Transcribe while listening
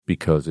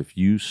because if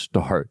you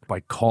start by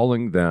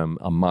calling them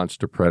a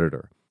monster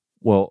predator,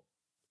 well,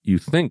 you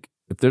think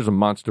if there's a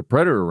monster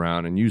predator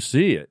around and you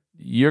see it,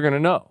 you're going to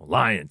know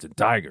lions and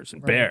tigers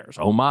and bears.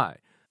 Oh, my.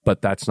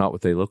 But that's not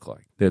what they look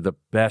like. They're the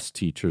best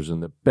teachers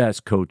and the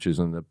best coaches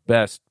and the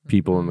best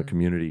people in the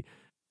community,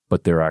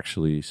 but they're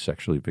actually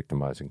sexually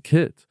victimizing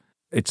kids.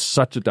 It's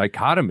such a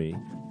dichotomy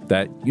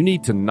that you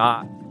need to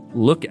not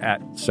look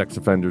at sex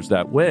offenders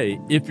that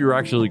way if you're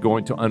actually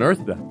going to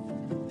unearth them.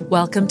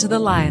 Welcome to The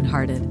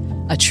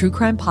Lionhearted, a true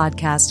crime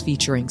podcast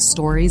featuring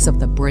stories of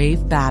the brave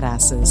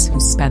badasses who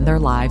spend their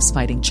lives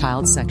fighting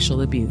child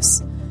sexual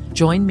abuse.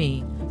 Join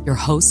me, your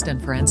host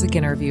and forensic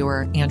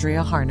interviewer,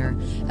 Andrea Harner,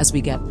 as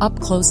we get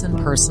up close and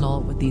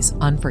personal with these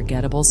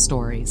unforgettable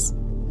stories.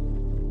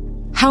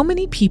 How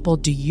many people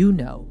do you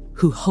know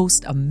who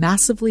host a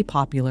massively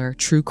popular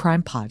true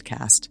crime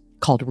podcast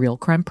called Real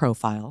Crime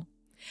Profile,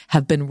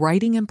 have been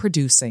writing and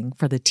producing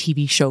for the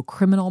TV show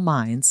Criminal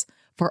Minds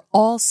for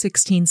all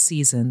 16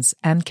 seasons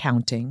and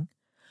counting,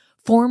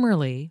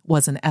 formerly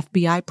was an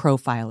FBI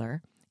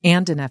profiler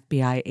and an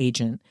FBI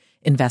agent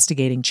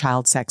investigating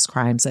child sex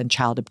crimes and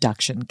child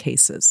abduction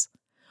cases?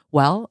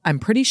 Well, I'm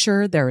pretty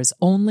sure there is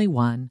only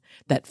one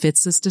that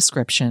fits this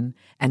description,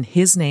 and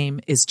his name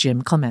is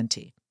Jim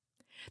Clemente.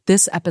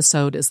 This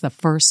episode is the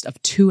first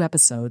of 2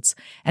 episodes,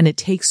 and it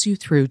takes you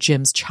through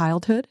Jim's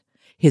childhood,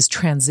 his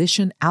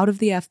transition out of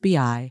the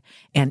FBI,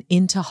 and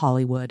into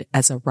Hollywood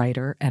as a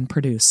writer and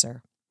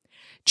producer.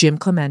 Jim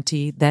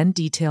Clemente then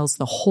details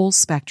the whole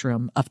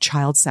spectrum of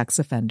child sex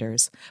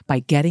offenders by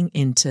getting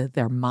into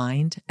their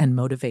mind and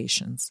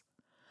motivations.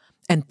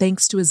 And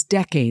thanks to his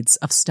decades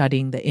of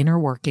studying the inner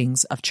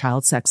workings of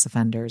child sex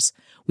offenders,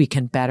 we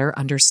can better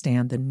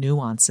understand the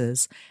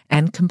nuances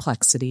and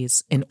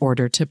complexities in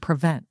order to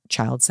prevent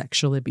child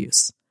sexual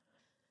abuse.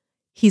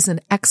 He's an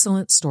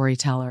excellent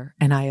storyteller,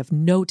 and I have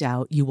no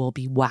doubt you will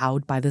be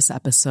wowed by this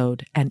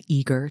episode and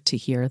eager to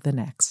hear the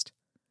next.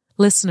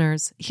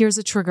 Listeners, here's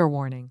a trigger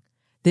warning.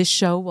 This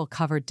show will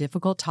cover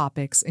difficult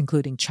topics,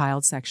 including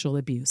child sexual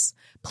abuse.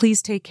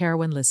 Please take care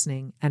when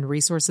listening, and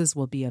resources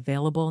will be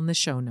available in the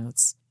show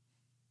notes.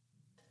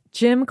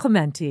 Jim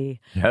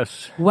Clemente.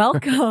 Yes.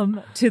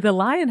 Welcome to the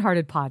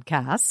Lionhearted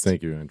podcast.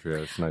 Thank you,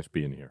 Andrea. It's nice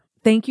being here.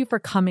 Thank you for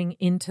coming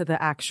into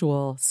the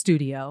actual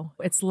studio.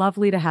 It's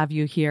lovely to have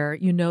you here.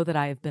 You know that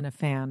I have been a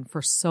fan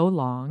for so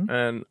long.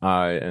 And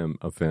I am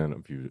a fan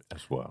of you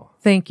as well.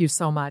 Thank you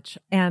so much.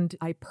 And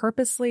I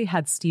purposely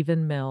had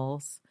Stephen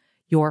Mills,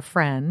 your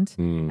friend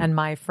and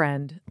my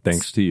friend,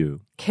 thanks to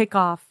you, kick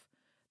off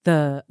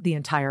the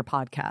entire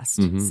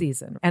podcast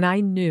season. And I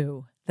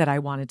knew that I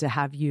wanted to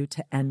have you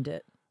to end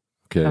it.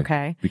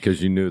 Okay.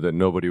 Because you knew that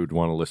nobody would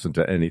want to listen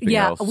to anything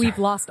else. Yeah, we've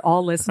lost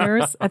all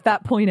listeners at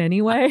that point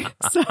anyway.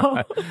 So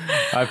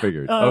I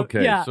figured.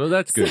 Okay, so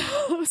that's good.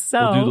 So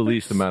we'll do the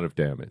least amount of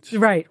damage.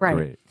 Right.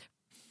 Great.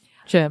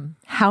 Jim,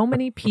 how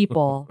many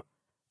people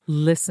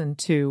listen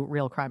to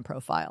Real Crime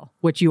Profile,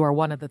 which you are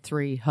one of the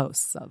 3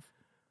 hosts of?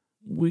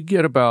 We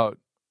get about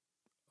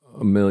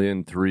 1.3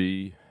 million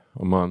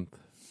a month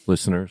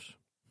listeners.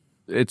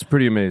 It's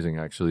pretty amazing,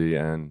 actually,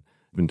 and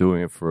been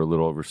doing it for a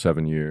little over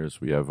 7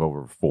 years. We have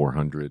over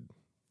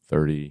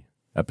 430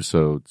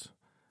 episodes.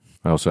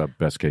 I also have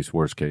Best Case,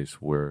 Worst Case,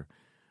 where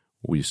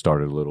we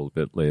started a little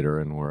bit later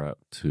and we're up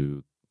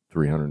to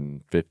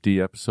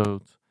 350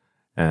 episodes.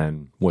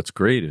 And what's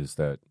great is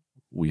that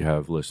we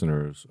have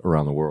listeners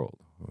around the world.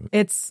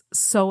 It's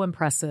so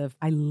impressive.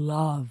 I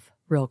love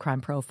Real Crime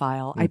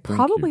Profile. Well, I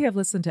probably have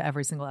listened to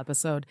every single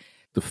episode.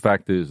 The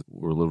fact is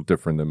we're a little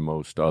different than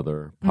most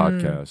other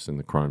podcasts in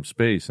the crime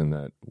space in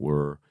that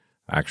we're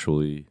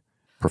actually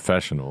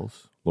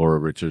professionals. Laura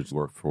Richards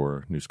worked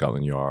for New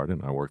Scotland Yard,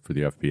 and I worked for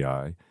the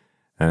FBI.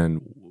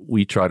 And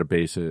we try to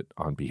base it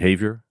on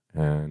behavior,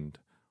 and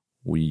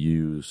we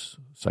use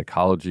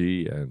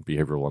psychology and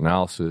behavioral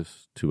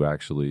analysis to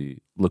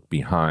actually look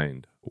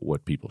behind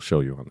what people show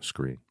you on the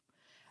screen.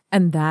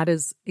 And that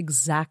is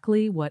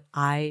exactly what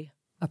I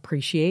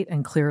appreciate,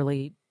 and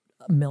clearly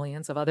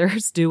millions of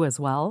others do as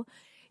well,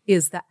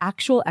 is the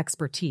actual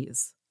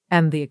expertise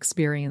and the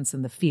experience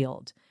in the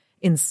field.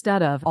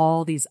 Instead of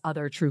all these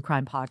other true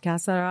crime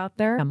podcasts that are out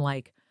there, I'm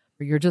like,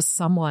 you're just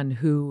someone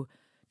who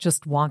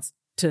just wants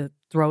to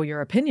throw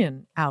your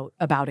opinion out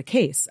about a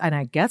case. And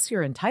I guess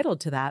you're entitled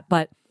to that,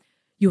 but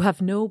you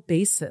have no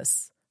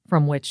basis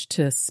from which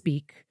to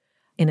speak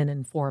in an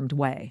informed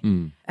way.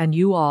 And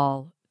you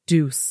all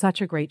do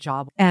such a great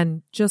job.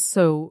 And just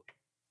so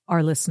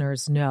our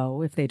listeners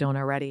know, if they don't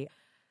already,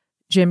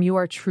 Jim, you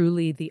are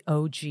truly the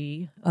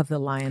OG of the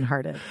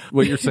Lionhearted.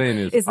 What you're saying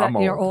is that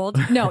I'm you're old?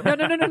 No.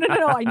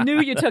 I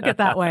knew you took it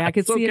that way. I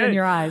could see it in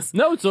your eyes.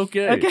 No, it's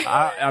okay.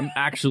 I'm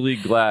actually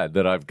glad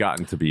that I've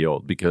gotten to be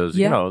old because,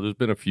 you know, there's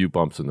been a few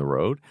bumps in the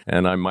road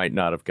and I might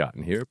not have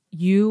gotten here.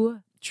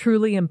 You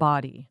truly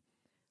embody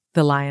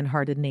the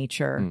Lionhearted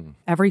nature.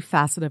 Every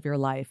facet of your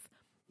life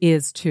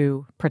is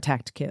to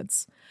protect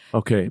kids.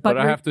 Okay, but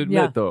I have to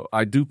admit, though,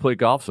 I do play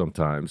golf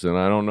sometimes, and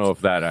I don't know if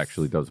that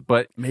actually does.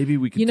 But maybe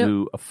we could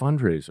do a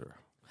fundraiser.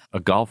 A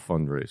golf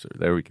fundraiser.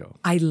 There we go.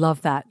 I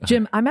love that.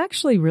 Jim, I'm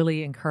actually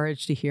really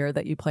encouraged to hear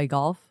that you play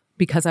golf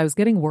because I was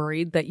getting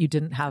worried that you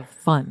didn't have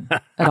fun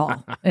at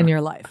all in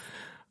your life.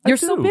 You're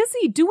so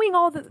busy doing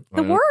all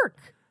the work.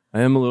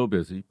 I am a little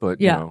busy,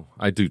 but you know,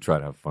 I do try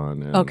to have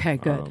fun. And, okay,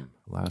 good.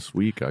 Last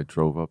week, I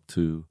drove up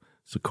to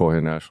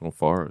Sequoia National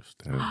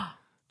Forest and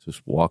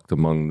just walked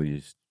among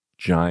these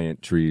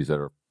giant trees that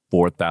are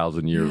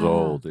 4,000 years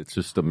old. It's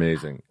just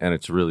amazing, and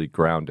it's really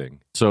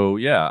grounding. So,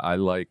 yeah, I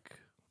like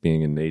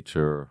being in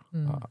nature.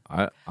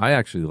 I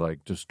actually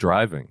like just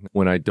driving.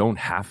 When I don't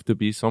have to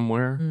be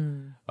somewhere,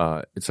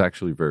 it's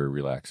actually very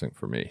relaxing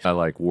for me. I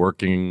like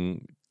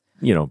working,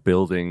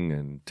 building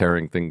and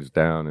tearing things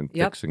down and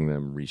fixing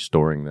them,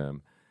 restoring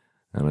them.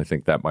 And I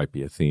think that might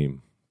be a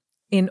theme.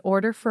 In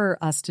order for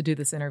us to do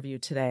this interview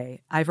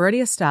today, I've already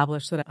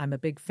established that I'm a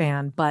big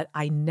fan, but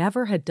I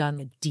never had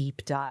done a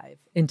deep dive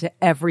into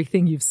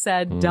everything you've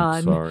said,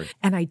 done. Sorry.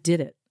 And I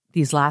did it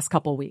these last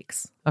couple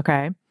weeks,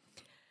 okay?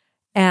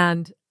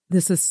 And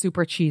this is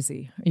super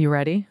cheesy. Are you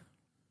ready?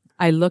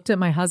 I looked at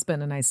my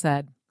husband and I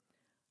said,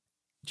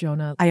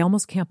 Jonah, I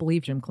almost can't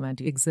believe Jim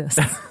Clemente exists.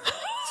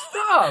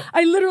 Stop!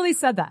 I literally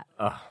said that.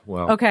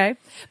 Well. Okay.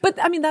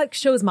 But I mean, that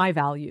shows my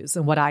values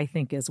and what I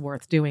think is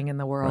worth doing in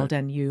the world. Right.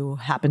 And you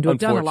happen to have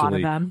done a lot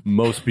of them.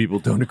 Most people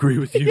don't agree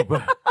with you,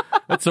 but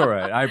that's all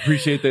right. I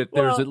appreciate that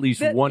there's at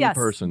least one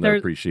person that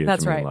appreciates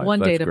That's me right. in life. One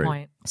that's data great.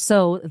 point.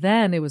 So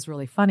then it was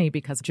really funny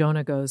because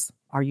Jonah goes,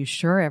 are you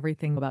sure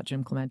everything about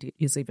Jim Clemente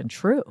is even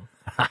true?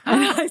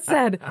 And I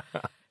said,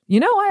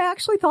 I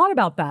actually thought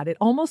about that. It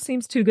almost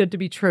seems too good to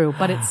be true,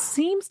 but it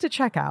seems to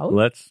check out.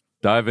 Let's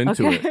dive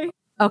into it.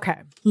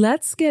 Okay.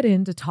 Let's get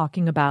into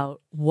talking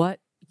about what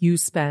you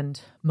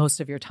spend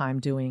most of your time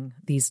doing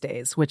these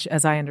days, which,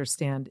 as I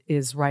understand,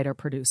 is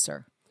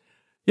writer-producer.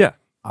 Yeah.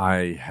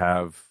 I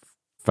have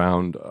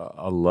found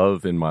a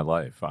love in my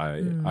life. I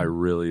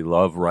really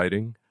love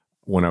writing.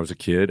 When I was a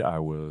kid, I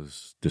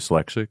was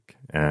dyslexic,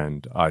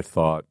 and I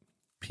thought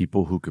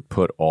people who could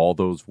put all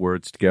those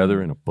words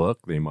together in a book,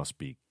 they must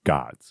be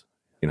gods.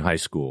 In high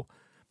school,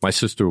 my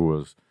sister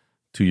was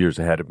 2 years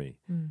ahead of me.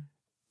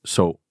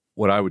 So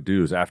what I would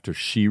do is after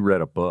she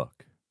read a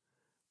book,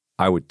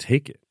 I would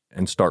take it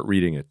and start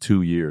reading it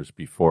 2 years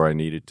before I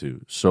needed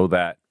to, so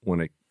that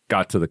when it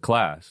got to the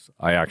class,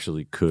 I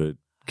actually could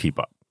keep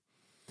up.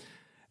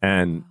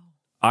 And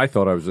I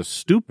thought I was just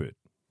stupid.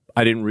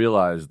 I didn't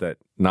realize that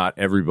not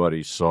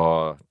everybody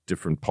saw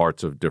different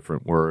parts of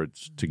different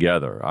words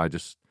together.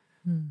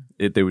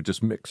 They would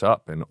just mix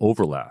up and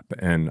overlap,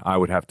 and I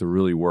would have to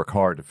really work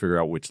hard to figure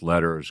out which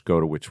letters go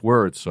to which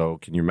words. So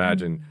can you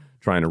imagine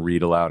trying to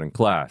read aloud in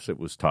class? It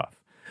was tough.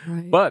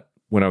 Right. But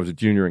when I was a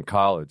junior in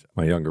college,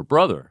 my younger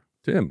brother,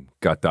 Tim,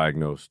 got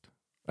diagnosed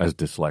as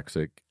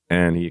dyslexic,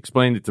 and he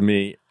explained it to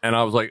me, and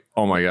I was like,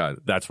 oh my God,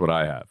 that's what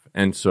I have.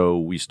 And so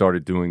we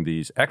started doing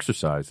these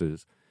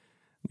exercises.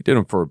 We did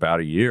them for about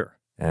a year,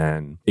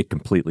 and it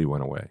completely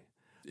went away.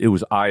 It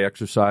was eye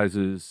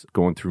exercises,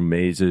 going through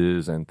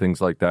mazes and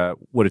things like that.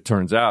 What it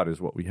turns out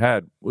is what we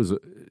had was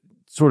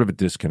sort of a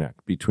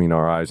disconnect between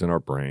our eyes and our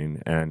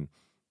brain, and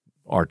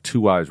our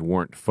two eyes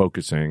weren't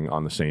focusing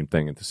on the same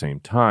thing at the same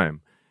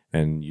time.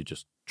 And you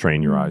just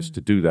train your eyes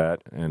to do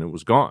that, and it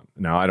was gone.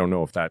 Now, I don't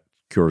know if that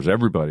cures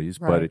everybody's,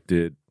 but it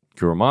did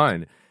cure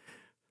mine.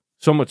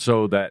 So much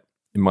so that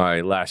in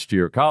my last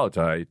year of college,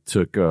 I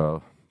took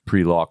a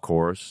pre-law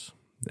course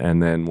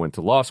and then went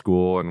to law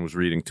school and was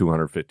reading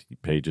 250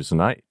 pages a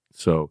night.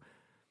 So,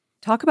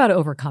 talk about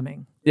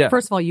overcoming. Yeah.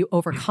 First of all, you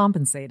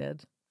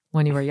overcompensated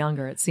when you were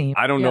younger, it seemed.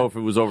 I don't know if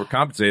it was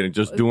overcompensating,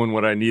 just doing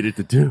what I needed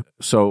to do.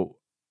 So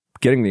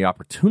getting the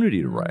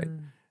opportunity to write,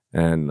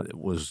 and it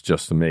was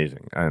just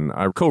amazing. And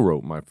I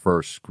co-wrote my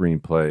first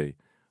screenplay,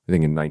 I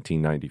think in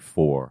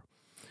 1994.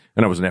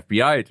 And I was an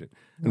FBI agent.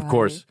 And of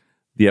course,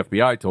 the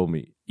FBI told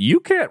me, you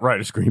can't write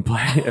a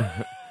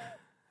screenplay.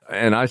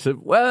 And I said,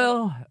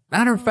 well,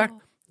 matter of fact,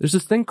 there's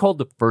this thing called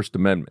the First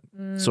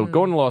Amendment. So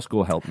going to law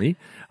school helped me.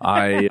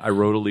 I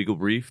wrote a legal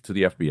brief to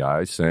the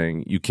FBI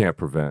saying you can't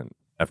prevent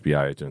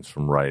FBI agents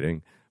from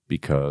writing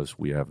because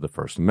we have the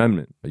First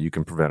Amendment. You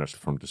can prevent us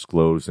from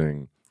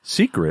disclosing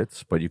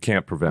secrets, but you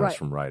can't prevent us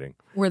from writing.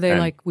 Were they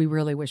like, we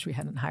really wish we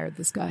hadn't hired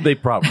this guy? They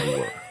probably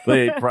were.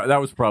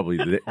 That was probably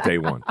day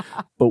one.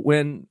 But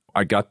when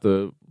I got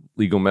the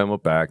legal memo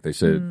back, they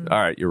said, all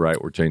right, you're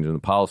right, we're changing the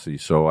policy.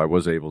 So I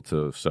was able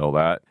to sell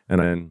that.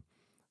 And then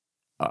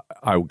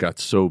I got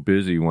so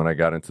busy when I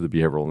got into the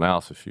behavioral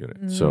analysis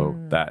unit. So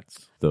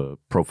that's the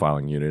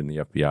profiling unit in the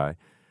FBI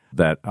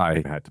that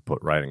I had to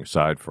put writing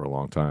aside for a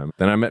long time.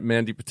 Then I met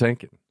Mandy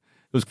Patinkin.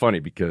 It was funny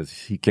because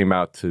he came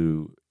out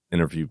to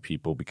interview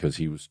people because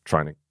he was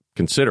trying to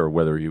consider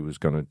whether he was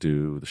going to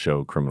do the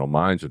show Criminal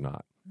Minds or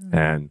not.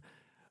 And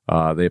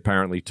they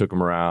apparently took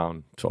him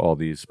around to all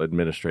these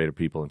administrative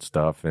people and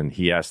stuff. And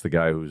he asked the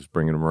guy who was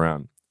bringing him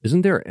around,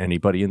 isn't there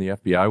anybody in the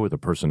FBI with a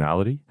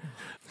personality?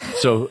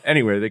 So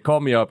anyway, they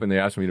called me up and they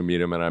asked me to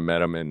meet him, and I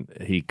met him, and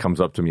he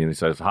comes up to me and he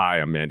says, hi,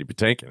 I'm Mandy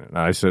Patinkin. And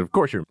I said, of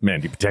course you're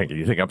Mandy Patinkin.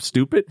 You think I'm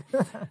stupid?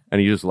 And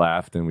he just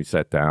laughed, and we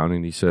sat down,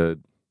 and he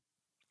said,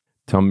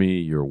 Tell me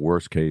your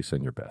worst case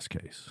and your best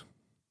case.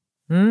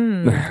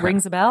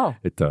 Rings a bell.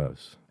 It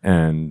does.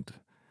 And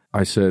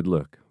I said,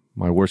 look,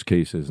 my worst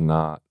case is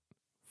not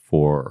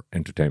for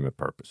entertainment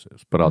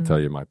purposes, but I'll tell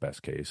you my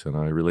best case. And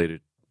I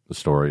related the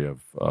story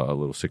of a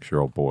little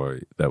 6-year-old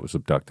boy that was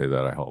abducted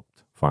that I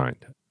helped find.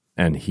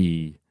 And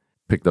he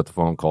picked up the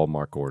phone, called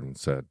Mark Gordon, and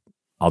said,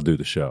 I'll do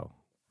the show,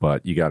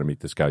 but you got to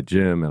meet this guy,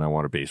 Jim, and I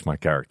want to base my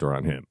character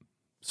on him.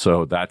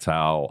 So that's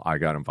how I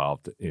got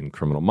involved in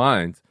Criminal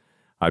Minds.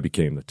 I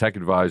became the tech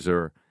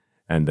advisor.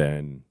 And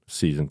then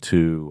season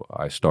 2,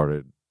 I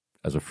started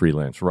as a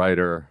freelance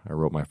writer. I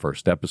wrote my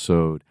first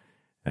episode.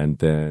 And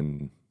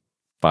then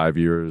 5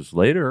 years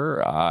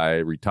later, I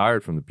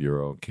retired from the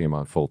Bureau and came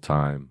on full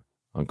time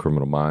on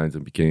Criminal Minds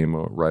and became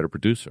a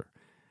writer-producer.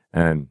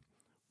 And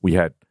we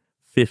had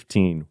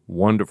 15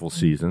 wonderful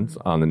seasons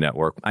on the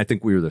network. I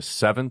think we were the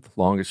 7th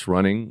longest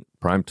running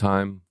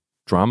primetime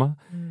drama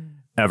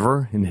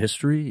ever in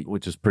history,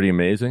 which is pretty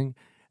amazing.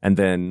 And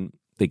then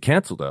they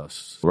canceled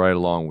us right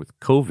along with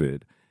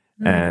COVID.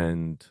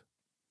 And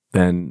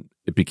then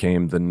it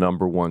became the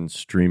 #1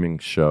 streaming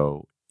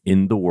show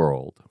in the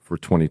world for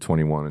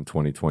 2021 and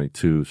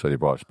 2022. So they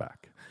brought us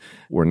back.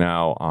 We're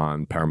now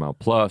on Paramount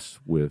Plus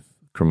with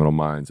Criminal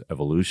Minds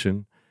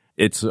Evolution.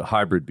 It's a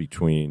hybrid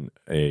between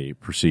a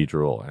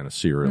procedural and a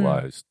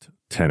serialized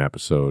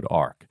 10-episode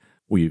arc.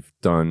 We've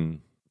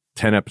done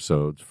 10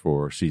 episodes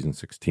for season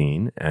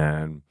 16,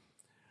 and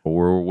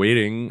we're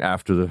waiting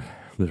after the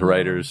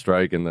writer's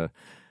strike and the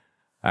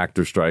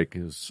actor strike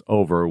is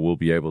over. We'll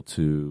be able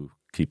to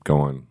keep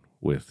going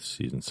with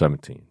season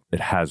 17. It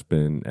has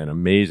been an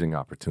amazing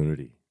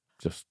opportunity.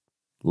 Just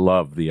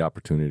love the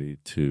opportunity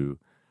to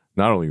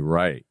not only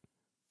write,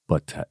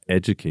 but to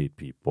educate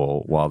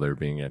people while they're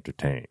being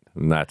entertained.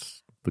 And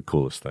that's the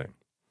coolest thing.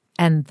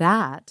 And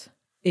that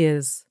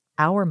is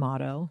our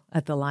motto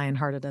at The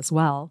Lionhearted as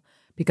well,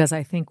 because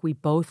I think we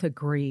both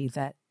agree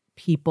that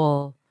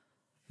people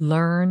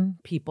learn,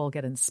 people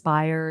get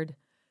inspired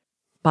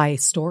by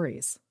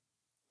stories.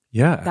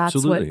 Yeah, that's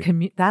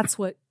absolutely. That's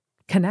what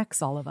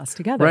connects all of us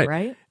together,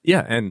 right?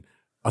 Yeah, and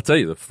I'll tell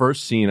you, the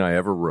first scene I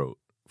ever wrote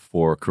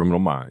for Criminal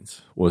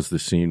Minds was the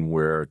scene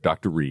where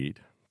Dr. Reed,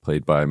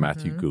 played by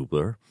Matthew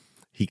Gubler,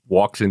 he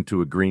walks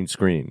into a green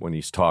screen when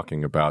he's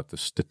talking about the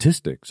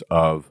statistics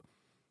of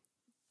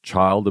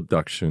child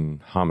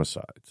abduction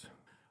homicides.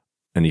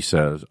 And he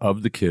says,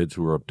 of the kids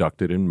who were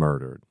abducted and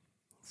murdered,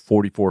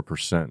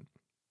 44%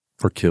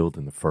 were killed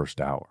in the first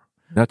hour.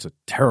 That's a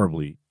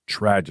terribly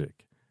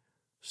tragic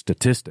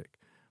statistic.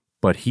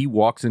 But he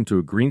walks into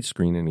a green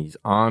screen and he's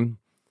on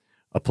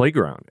a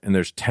playground and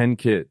there's 10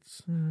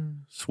 kids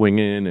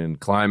swinging and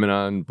climbing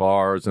on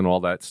bars and all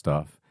that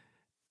stuff.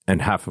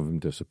 And half of them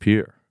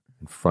disappear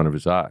in front of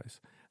his eyes.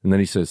 And then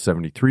he says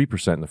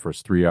 73% in the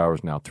first 3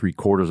 hours. Now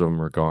 3/4 of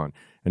them are gone.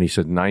 And he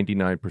said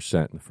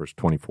 99% in the first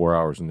 24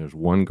 hours. And there's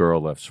one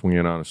girl left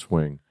swinging on a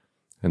swing.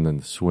 And then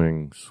the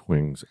swing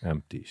swings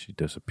empty. She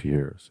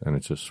disappears. And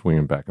it's just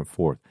swinging back and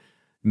forth.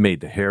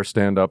 Made the hair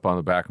stand up on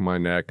the back of my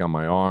neck, on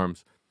my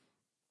arms.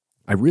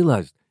 I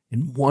realized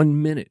in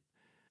 1 minute,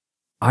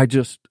 I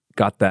just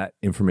got that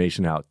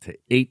information out to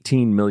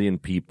 18 million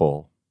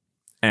people.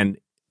 And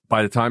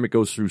by the time it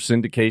goes through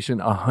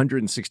syndication,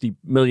 160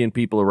 million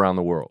people around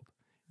the world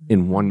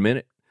in 1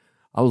 minute.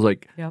 I was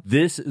like,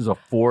 This is a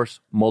force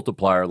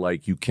multiplier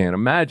like you can't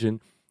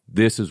imagine.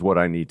 This is what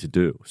I need to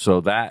do.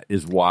 So that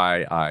is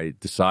why I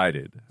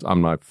decided on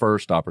my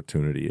first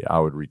opportunity, I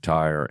would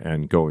retire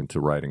and go into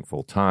writing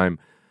full time,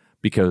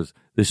 because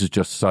this is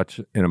just such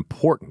an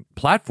important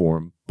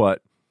platform,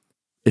 but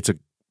it's a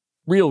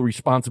real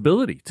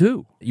responsibility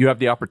too. You have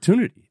the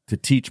opportunity to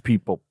teach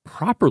people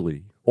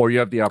properly, or you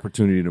have the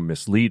opportunity to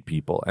mislead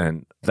people.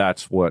 And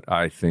that's what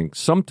I think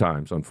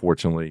sometimes,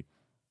 unfortunately,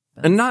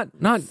 and not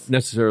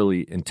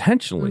necessarily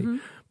intentionally,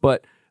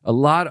 but a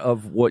lot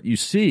of what you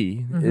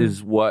see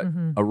is what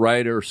a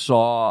writer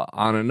saw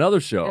on another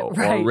show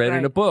or read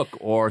in a book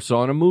or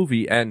saw in a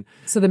movie. And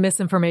so the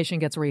misinformation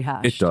gets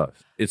rehashed. It does.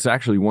 It's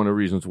actually one of the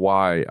reasons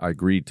why I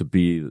agreed to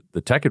be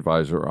the tech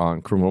advisor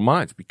on Criminal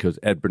Minds, because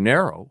Ed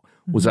Bernero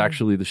was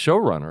actually the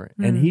showrunner,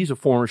 and he's a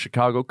former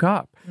Chicago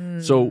cop.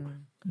 So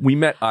we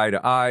met eye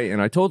to eye,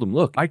 and I told him,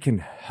 look, I can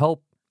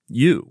help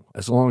you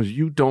as long as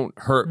you don't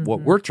hurt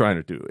what we're trying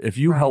to do. If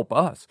you help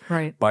us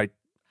by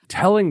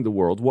telling the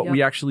world what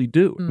we actually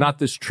do, not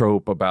this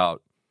trope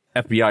about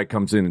FBI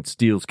comes in and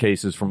steals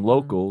cases from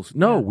locals.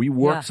 No, we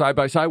work side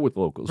by side with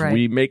locals.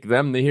 We make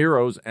them the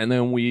heroes, and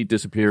then we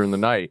disappear in the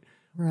night.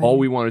 All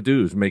we want to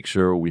do is make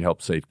sure we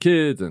help save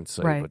kids and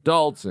save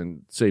adults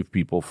and save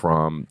people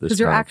from this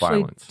kind of violence. Because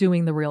you're actually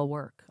doing the real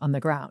work on the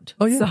ground.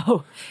 Oh, yeah.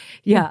 So,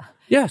 yeah.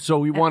 Yeah, so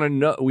we want to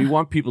know. We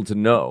want people to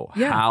know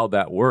how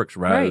that works,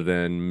 rather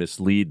than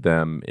mislead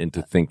them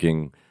into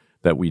thinking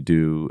that we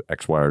do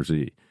X, Y, or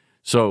Z.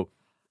 So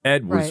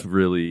Ed was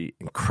really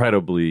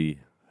incredibly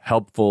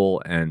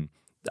helpful, and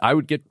I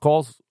would get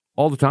calls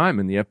all the time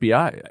in the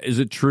FBI. Is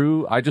it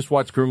true? I just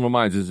watched Criminal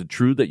Minds. Is it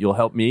true that you'll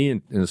help me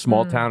in a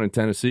small town in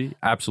Tennessee?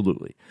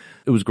 Absolutely.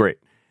 It was great.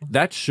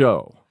 That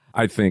show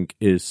I think,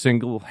 is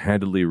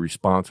single-handedly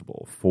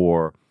responsible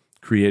for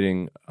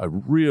creating a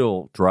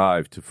real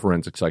drive to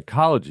forensic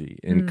psychology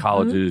in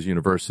colleges,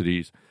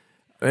 universities,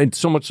 and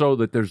so much so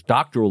that there's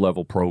doctoral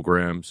level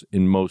programs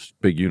in most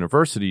big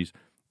universities.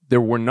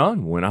 There were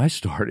none when I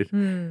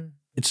started.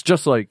 It's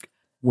just like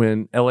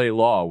when LA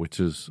Law, which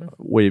is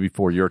way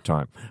before your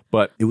time,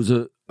 but it was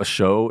a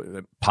show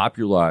that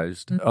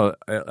popularized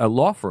a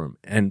law firm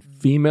and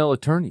female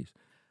attorneys.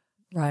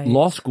 Right.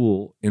 Law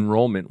school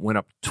enrollment went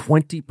up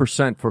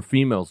 20% for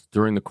females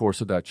during the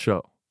course of that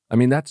show. I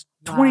mean, that's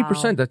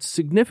 20%. Wow. That's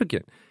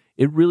significant.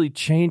 It really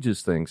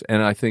changes things.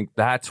 And I think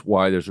that's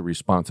why there's a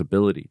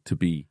responsibility to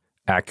be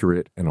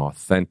accurate and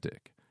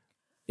authentic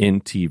in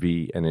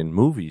TV and in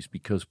movies,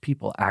 because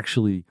people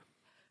actually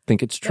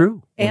think it's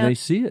true when they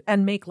see it.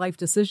 And make life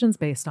decisions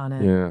based on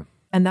it. Yeah.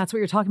 And that's what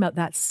you're talking about,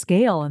 that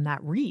scale and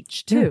that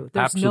reach, too. Yeah,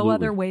 There's absolutely. no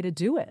other way to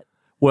do it.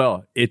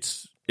 Well,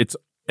 it's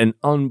an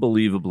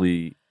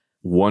unbelievably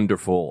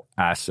wonderful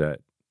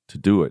asset to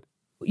do it.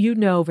 You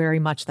know very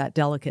much that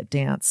delicate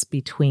dance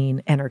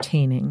between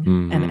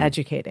entertaining and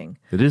educating.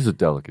 It is a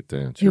delicate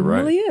dance. You're right.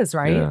 It really is,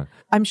 right? Yeah.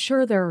 I'm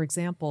sure there are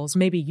examples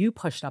maybe you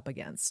pushed up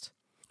against.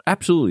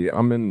 Absolutely.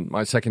 I'm in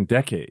my second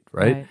decade,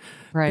 right?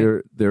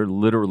 Right. There are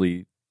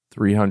literally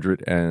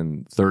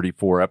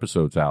 334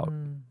 episodes out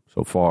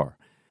so far.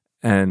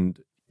 And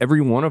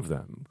every one of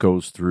them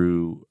goes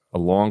through a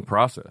long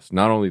process,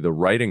 not only the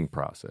writing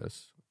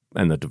process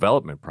and the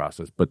development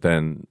process, but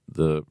then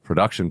the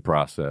production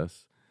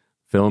process,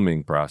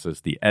 filming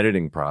process, the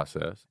editing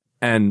process.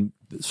 And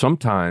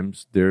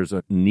sometimes there's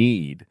a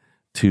need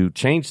to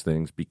change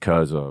things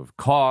because of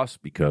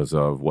cost, because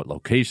of what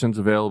location's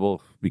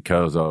available,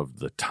 because of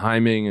the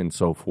timing and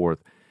so forth.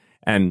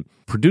 And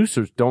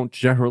producers don't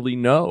generally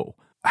know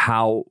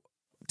how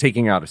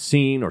taking out a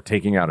scene or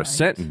taking out a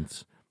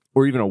sentence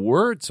or even a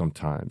word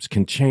sometimes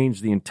can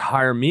change the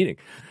entire meaning.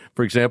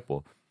 For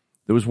example,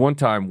 there was one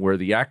time where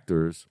the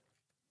actors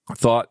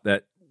thought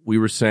that we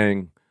were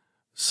saying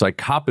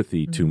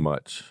psychopathy too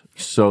much,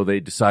 so they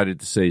decided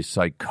to say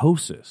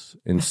psychosis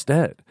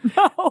instead.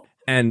 No.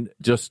 And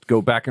just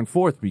go back and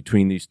forth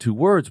between these two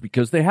words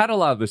because they had a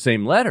lot of the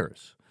same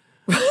letters,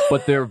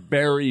 but they're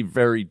very,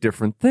 very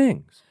different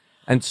things.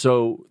 And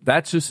so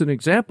that's just an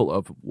example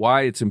of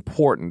why it's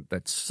important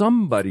that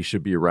somebody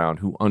should be around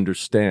who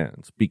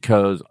understands,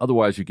 because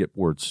otherwise you get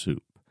word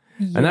soup.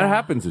 Yeah. And that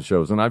happens in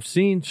shows. And I've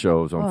seen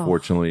shows,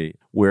 unfortunately,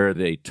 where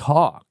they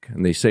talk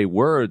and they say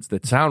words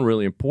that sound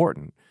really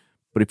important.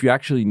 But if you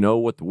actually know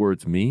what the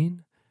words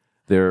mean,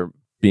 they're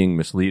being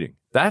misleading.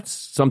 That's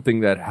something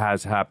that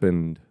has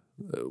happened.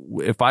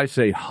 If I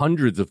say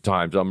hundreds of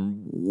times,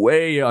 I'm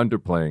way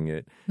underplaying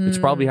it. It's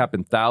probably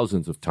happened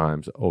thousands of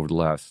times over the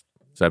last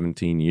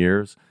 17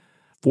 years.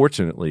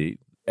 Fortunately,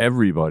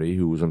 everybody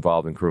who was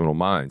involved in Criminal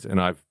Minds,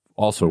 and I've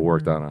also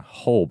worked on a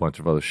whole bunch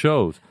of other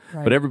shows,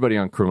 but everybody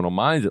on Criminal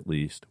Minds at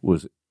least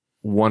was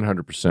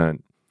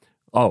 100%,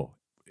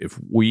 if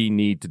we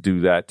need to do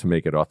that to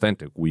make it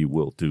authentic, we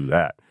will do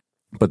that.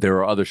 But there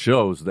are other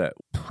shows that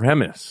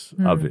premise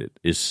of it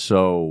is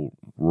so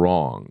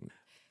wrong.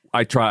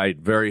 I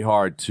tried very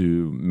hard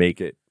to make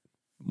it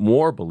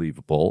more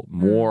believable,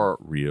 more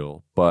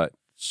real, but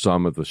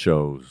some of the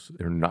shows,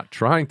 they're not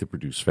trying to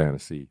produce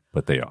fantasy,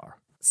 but they are.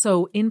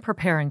 So in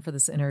preparing for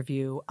this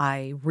interview,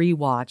 I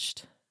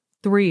rewatched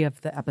 3 of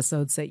the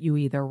episodes that you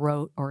either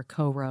wrote or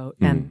co-wrote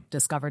and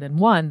discovered in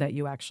one that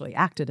you actually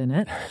acted in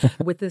it.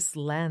 With this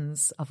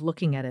lens of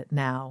looking at it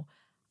now,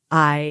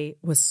 I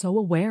was so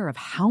aware of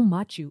how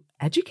much you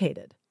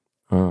educated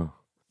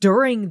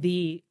during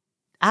the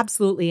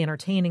absolutely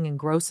entertaining,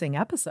 engrossing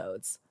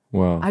episodes.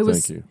 Well, I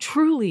was thank you.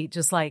 Truly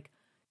just like,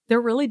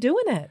 they're really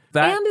doing it.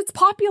 And it's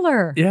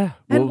popular. Yeah.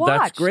 And well,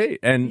 that's great.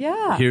 And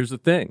here's the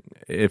thing.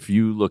 If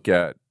you look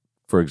at,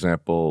 for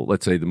example,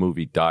 let's say the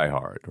movie Die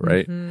Hard,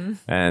 right?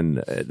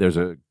 And there's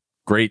a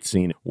great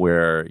scene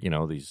where,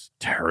 these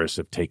terrorists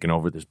have taken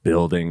over this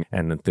building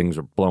and then things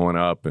are blowing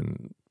up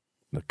and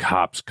the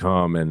cops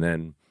come, and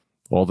then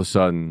all of a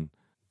sudden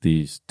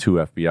these 2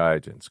 FBI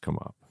agents come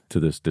up to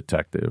this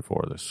detective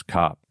or this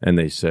cop and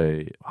they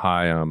say,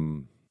 "Hi,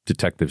 I'm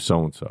Detective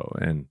so-and-so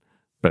and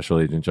Special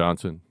Agent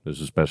Johnson.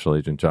 This is Special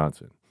Agent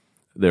Johnson."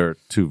 They're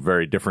 2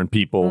 very different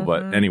people,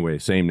 but anyway,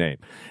 same name.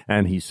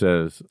 And he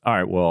says, "All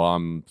right, well,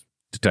 I'm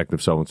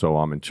Detective so-and-so.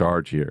 I'm in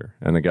charge here."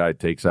 And the guy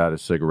takes out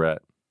his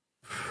cigarette.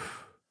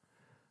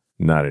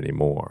 "Not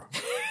anymore."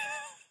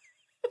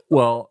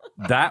 Well,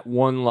 that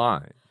one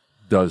line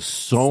does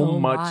so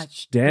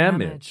much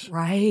damage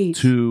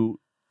to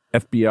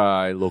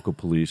FBI, local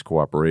police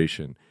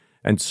cooperation.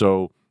 And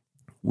so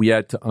we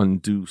had to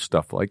undo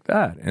stuff like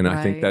that. And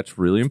I think that's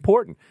really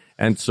important.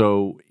 And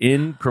so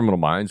in Criminal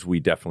Minds, we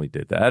definitely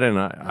did that. And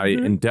I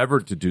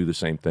endeavored to do the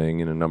same thing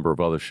in a number of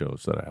other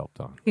shows that I helped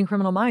on. In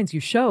Criminal Minds, you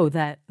show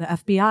that the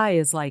FBI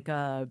is like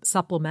a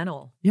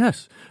supplemental.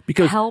 Yes,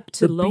 because help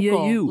to the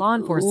local BAU law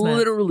enforcement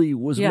literally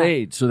was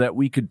made so that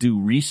we could do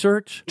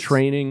research,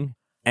 training,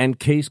 and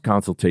case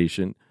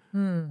consultation,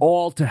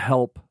 all to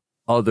help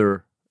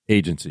other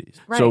agencies.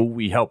 Right. So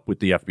we help with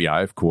the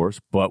FBI, of course,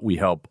 but we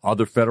help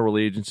other federal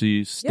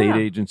agencies, state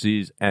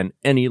agencies, and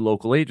any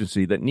local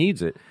agency that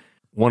needs it.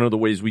 One of the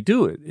ways we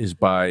do it is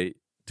by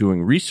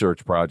doing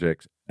research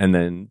projects and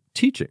then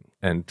teaching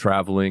and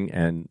traveling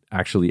and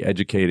actually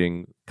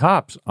educating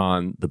cops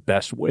on the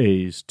best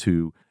ways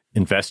to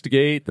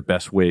investigate, the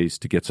best ways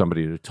to get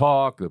somebody to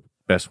talk, the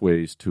best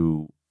ways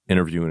to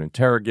interview and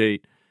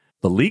interrogate,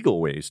 the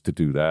legal ways to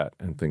do that,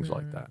 and things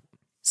like that.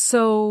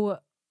 So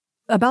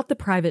about the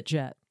private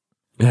jet.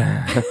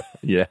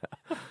 Yeah,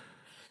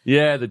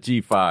 the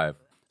G5.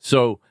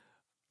 So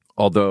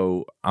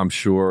although I'm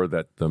sure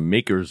that the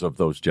makers of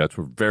those jets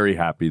were very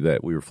happy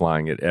that we were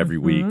flying it every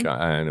week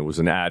and it was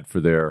an ad for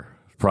their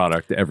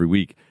product every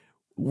week,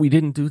 we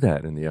didn't do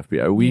that in the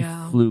FBI. We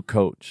flew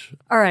coach.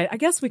 All right. I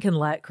guess we can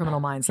let Criminal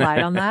Minds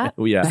slide on that.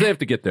 Yeah, they have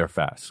to get there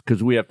fast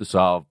because we have to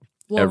solve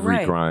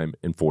every crime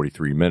in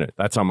 43 minutes.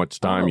 That's how much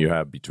time you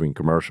have between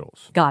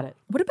commercials. Got it.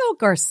 What about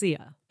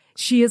Garcia?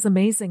 She is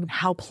amazing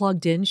how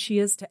plugged in she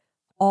is to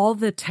all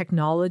the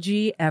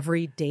technology,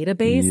 every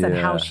database, and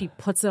how she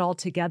puts it all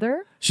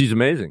together. She's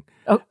amazing.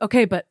 Oh,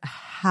 okay, but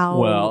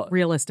how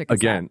realistic is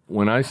that?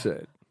 When I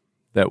said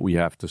that we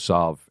have to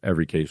solve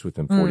every case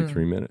within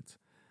 43 minutes,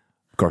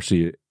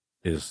 Garcia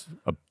is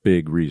a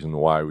big reason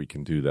why we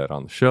can do that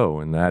on the show,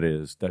 and that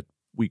is that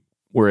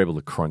we're able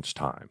to crunch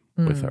time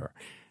with her.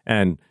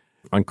 And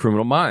on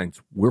Criminal Minds,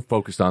 we're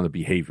focused on the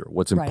behavior.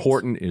 What's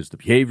important is the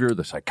behavior,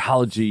 the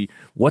psychology,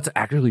 what's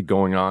actually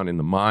going on in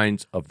the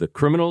minds of the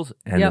criminals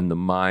and in the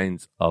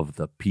minds of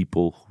the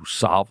people who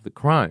solve the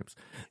crimes.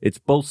 It's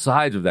both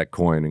sides of that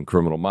coin in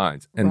Criminal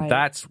Minds. And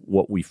that's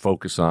what we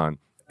focus on.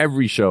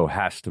 Every show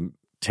has to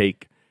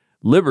take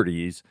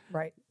liberties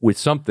with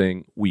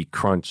something. We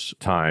crunch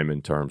time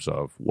in terms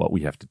of what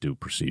we have to do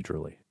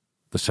procedurally.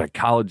 The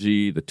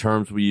psychology, the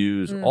terms we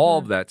use, all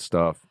of that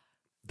stuff.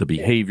 The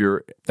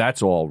behavior,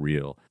 that's all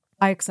real.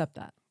 I accept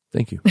that.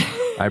 Thank you.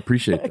 I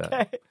appreciate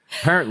that.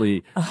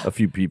 Apparently, a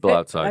few people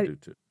outside do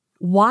too.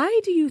 Why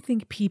do you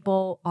think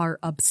people are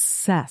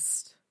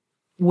obsessed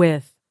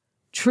with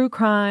true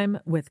crime,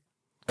 with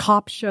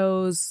cop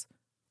shows,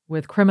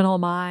 with Criminal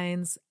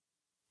Minds?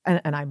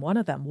 And I'm one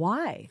of them.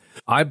 Why?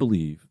 I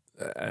believe,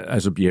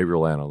 as a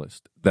behavioral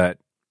analyst, that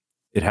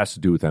it has to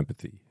do with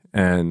empathy.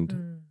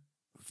 And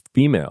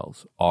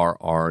females are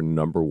our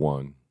number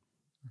one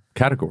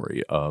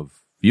category of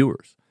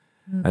viewers.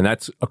 And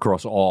that's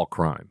across all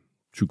crime,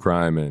 true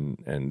crime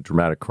and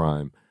dramatic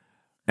crime.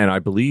 And I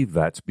believe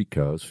that's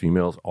because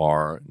females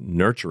are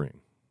nurturing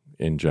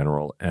in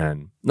general.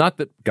 And not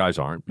that guys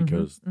aren't,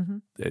 because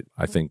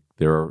I think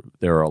there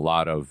are a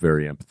lot of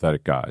very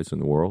empathetic guys in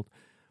the world.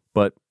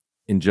 But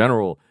in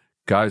general,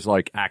 guys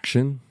like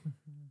action.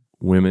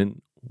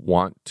 Women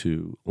want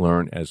to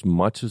learn as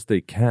much as they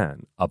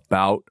can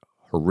about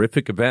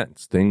horrific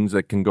events, things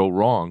that can go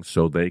wrong,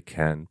 so they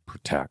can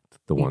protect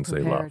the ones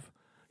they love.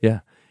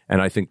 Yeah.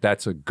 And I think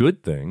that's a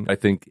good thing. I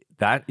think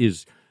that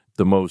is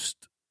the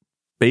most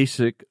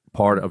basic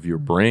part of your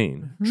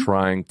brain,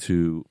 trying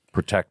to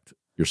protect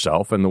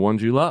yourself and the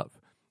ones you love.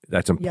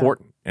 That's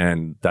important.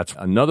 And that's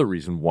another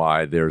reason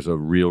why there's a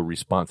real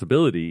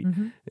responsibility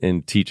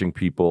in teaching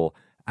people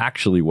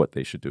actually what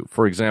they should do.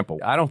 For example,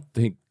 I don't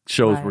think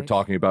shows were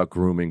talking about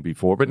grooming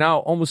before, but now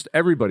almost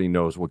everybody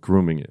knows what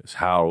grooming is,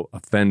 how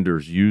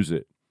offenders use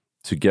it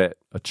to get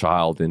a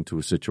child into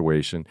a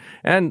situation.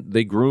 And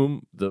they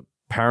groom the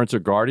parents or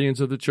guardians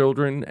of the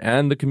children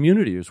and the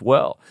community as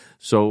well.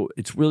 So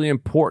it's really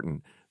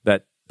important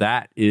that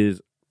that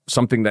is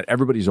something that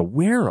everybody's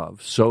aware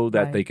of so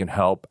that they can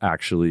help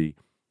actually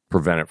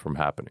prevent it from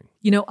happening.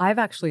 You know, I've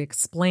actually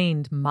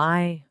explained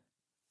my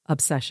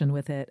obsession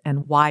with it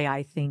and why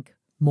I think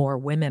more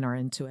women are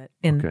into it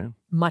in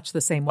much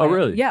the same way. Oh,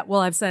 really? Yeah.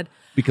 Well, I've said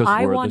because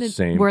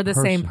we're the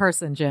same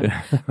person, Jim.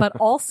 But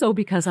also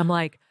because I'm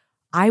like,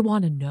 I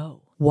want to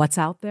know what's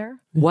out there,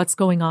 what's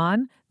going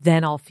on.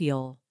 Then I'll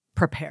feel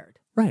prepared.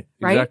 Right.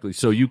 Exactly.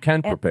 So you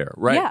can prepare.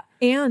 Right. Yeah.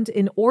 And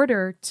in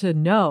order to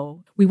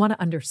know, we want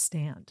to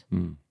understand.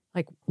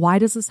 Like, why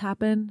does this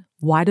happen?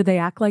 Why do they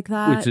act like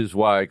that? Which is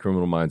why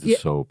Criminal Minds is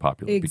so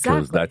popular,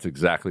 because that's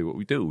exactly what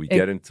we do. We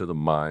get into the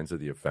minds of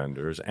the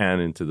offenders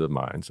and into the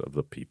minds of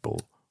the people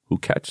who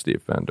catch the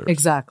offenders.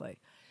 Exactly.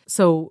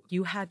 So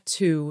you had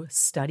to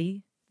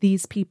study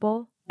these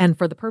people. And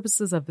for the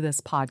purposes of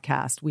this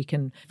podcast, we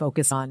can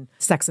focus on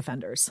sex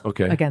offenders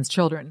against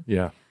children.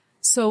 Yeah.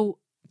 So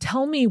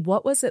tell me,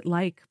 what was it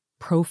like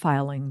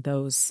profiling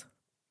those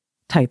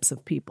types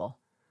of people?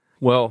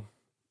 Well,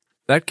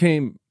 that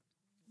came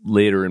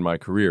later in my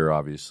career,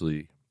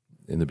 obviously.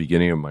 In the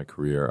beginning of my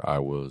career, I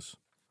was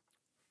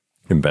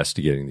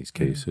investigating these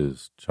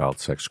cases, child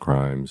sex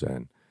crimes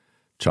and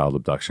child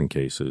abduction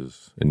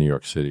cases in New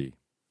York City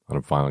on a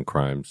violent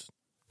crimes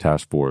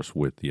task force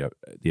with the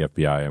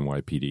FBI,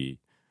 NYPD,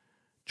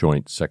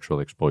 Joint Sexual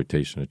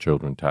Exploitation of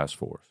Children Task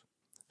Force.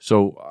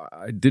 So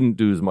I didn't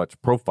do as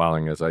much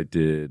profiling as I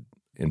did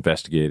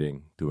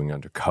investigating, doing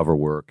undercover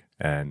work,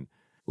 and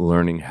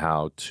learning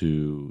how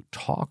to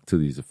talk to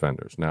these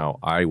offenders. Now,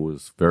 I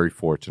was very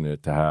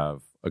fortunate to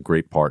have a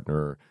great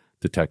partner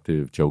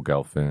Detective Joe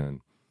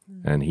Gelfand,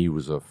 and he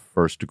was a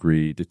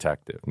first-degree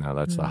detective. Now,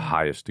 that's the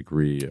highest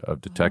degree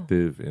of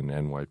detective in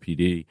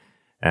NYPD.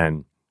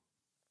 And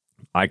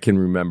I can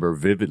remember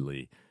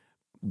vividly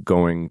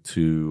going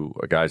to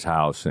a guy's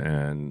house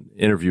and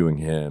interviewing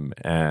him,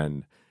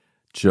 and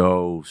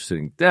Joe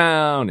sitting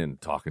down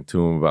and talking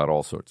to him about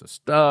all sorts of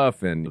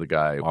stuff, and the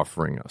guy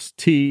offering us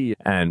tea.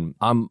 And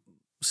I'm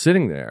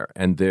sitting there,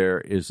 and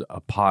there is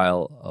a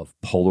pile of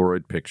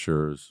Polaroid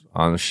pictures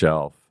on a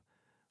shelf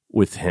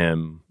with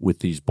him, with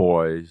these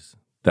boys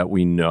that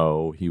we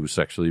know he was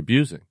sexually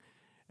abusing.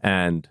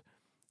 And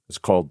it's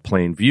called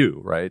Plain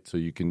View, right? So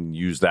you can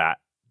use that.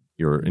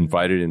 You're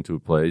invited into a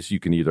place. You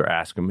can either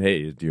ask them,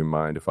 hey, do you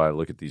mind if I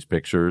look at these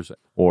pictures?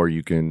 Or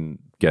you can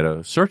get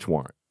a search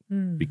warrant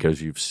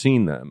because you've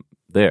seen them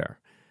there.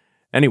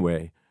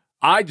 Anyway,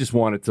 I just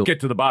wanted to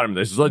get to the bottom of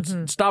this. Let's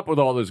stop with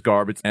all this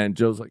garbage. And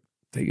Joe's like,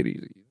 take it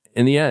easy.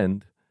 In the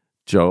end,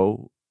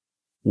 Joe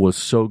was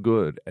so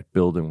good at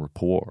building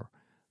rapport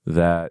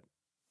that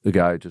the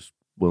guy just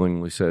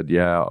willingly said,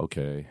 yeah,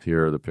 okay,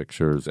 here are the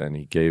pictures. And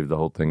he gave the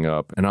whole thing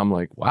up. And I'm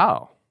like,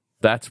 wow,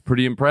 that's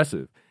pretty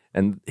impressive.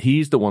 And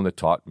he's the one that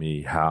taught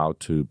me how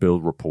to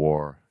build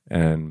rapport.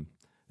 And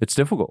it's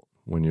difficult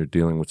when you're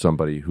dealing with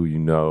somebody who you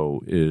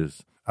know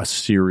is a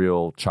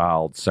serial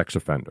child sex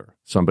offender,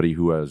 somebody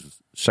who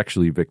has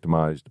sexually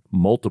victimized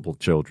multiple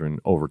children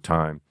over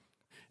time.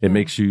 It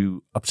makes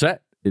you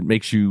upset. It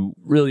makes you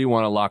really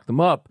want to lock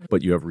them up,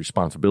 but you have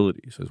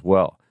responsibilities as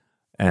well.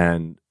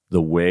 And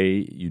the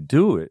way you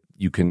do it,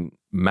 you can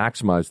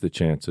maximize the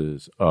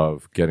chances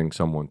of getting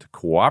someone to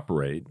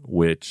cooperate,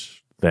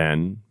 which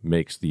then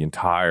makes the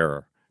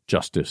entire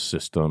justice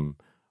system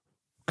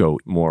go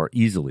more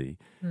easily,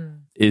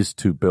 is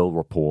to build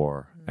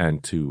rapport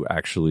and to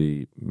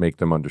actually make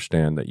them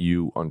understand that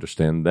you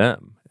understand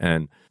them.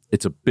 And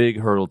it's a big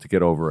hurdle to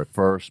get over at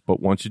first,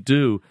 but once you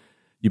do,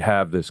 you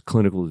have this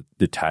clinical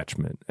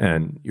detachment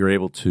and you're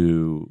able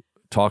to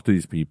talk to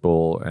these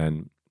people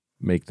and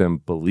make them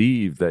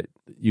believe that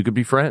you could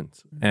be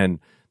friends. And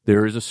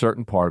there is a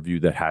certain part of you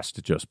that has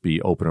to just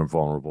be open and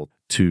vulnerable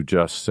to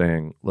just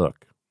saying,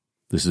 look,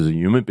 this is a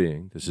human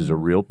being. This is a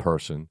real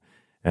person.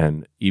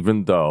 And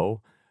even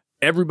though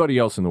everybody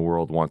else in the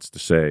world wants to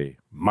say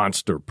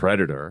monster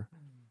predator,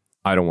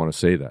 I don't want to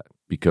say that,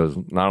 because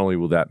not only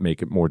will that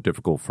make it more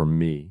difficult for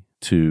me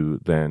to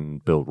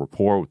then build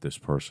rapport with this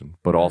person,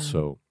 but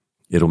also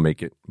it'll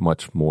make it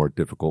much more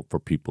difficult for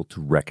people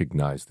to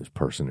recognize this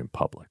person in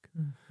public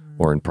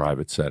or in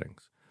private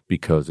settings.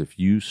 Because if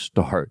you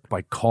start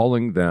by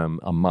calling them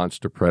a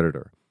monster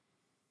predator,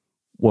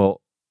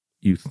 well,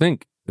 you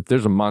think if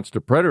there's a monster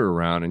predator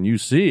around and you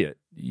see it,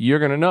 you're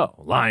going to know.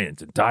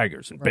 Lions and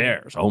tigers and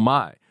bears, oh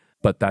my.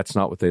 But that's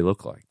not what they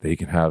look like. They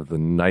can have the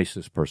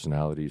nicest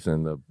personalities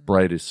and the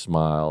brightest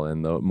smile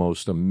and the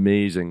most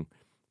amazing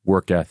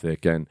work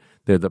ethic. And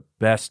they're the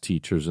best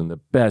teachers and the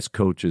best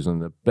coaches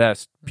and the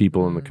best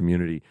people in the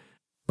community.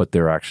 But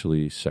they're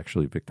actually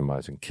sexually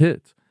victimizing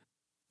kids.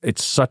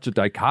 It's such a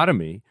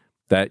dichotomy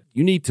that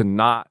you need to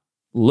not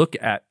look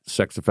at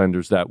sex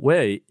offenders that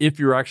way if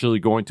you're actually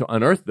going to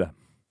unearth them.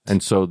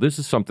 And so this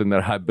is something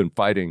that I've been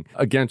fighting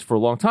against for a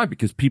long time,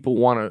 because people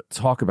want to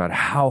talk about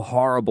how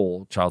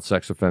horrible child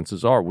sex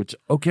offenses are, which,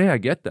 okay, I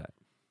get that.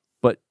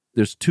 But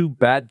there's two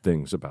bad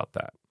things about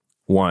that.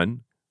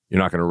 One, you're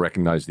not going to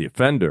recognize the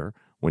offender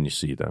when you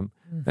see them.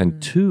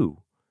 And two,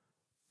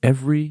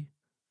 every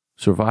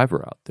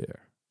survivor out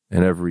there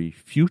and every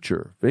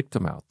future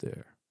victim out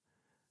there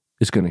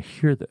is going to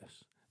hear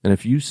this. And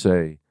if you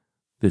say,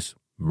 this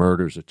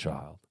murders a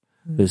child,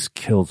 this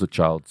kills a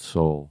child's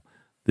soul,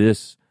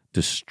 this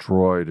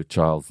destroyed a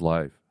child's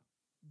life,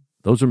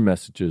 those are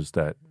messages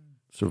that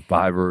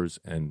survivors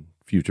and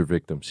future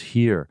victims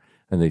hear,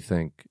 and they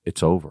think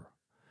it's over.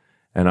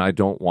 And I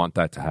don't want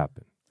that to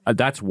happen.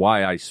 That's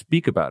why I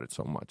speak about it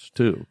so much,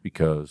 too,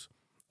 because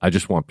I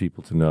just want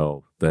people to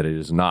know that it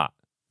is not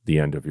the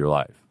end of your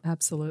life.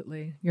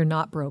 Absolutely. You're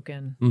not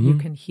broken. You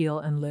can heal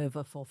and live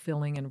a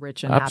fulfilling and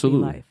rich and happy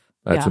life.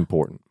 That's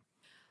important.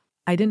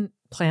 I didn't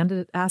plan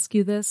to ask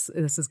you this.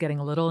 This is getting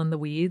a little in the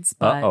weeds,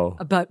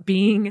 but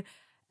being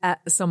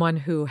someone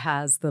who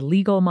has the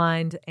legal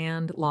mind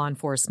and law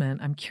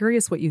enforcement, I'm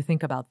curious what you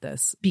think about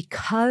this.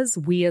 Because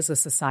we as a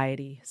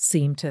society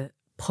seem to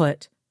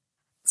put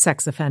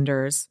sex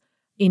offenders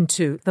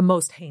into the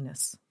most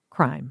heinous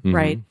crime,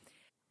 right?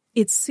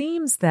 It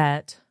seems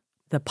that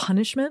the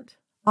punishment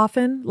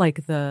often,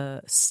 like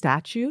the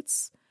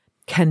statutes,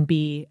 can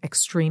be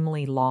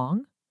extremely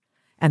long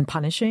and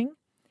punishing.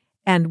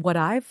 And what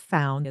I've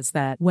found is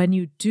that when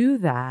you do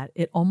that,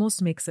 it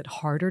almost makes it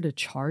harder to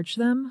charge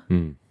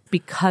them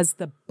because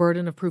the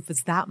burden of proof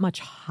is that much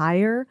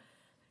higher.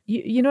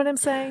 You know what I'm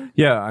saying?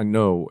 Yeah, I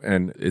know.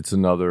 And it's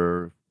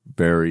another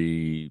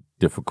very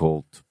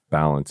difficult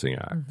balancing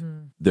act.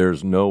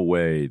 There's no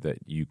way that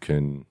you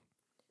can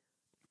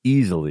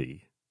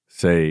easily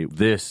say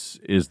this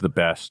is the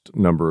best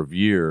number of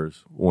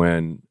years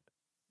when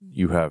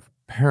you have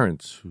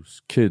parents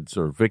whose kids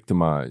are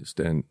victimized,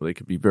 and they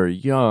could be very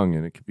young,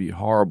 and it could be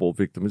horrible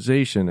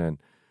victimization, and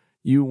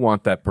you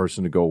want that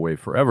person to go away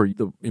forever.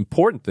 The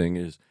important thing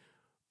is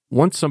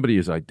once somebody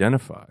is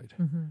identified,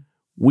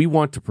 we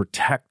want to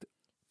protect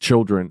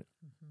children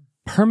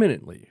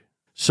permanently.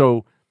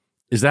 So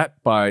is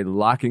that by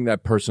locking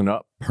that person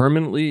up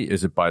permanently?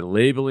 Is it by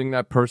labeling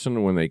that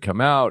person when they come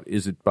out?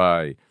 Is it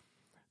by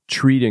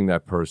treating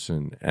that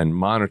person and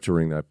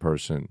monitoring that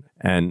person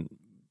and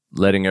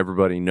letting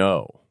everybody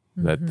know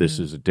that this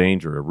is a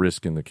danger, a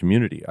risk in the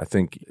community? I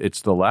think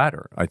it's the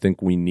latter. I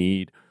think we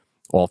need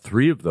all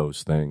three of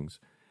those things.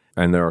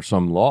 And there are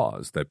some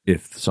laws that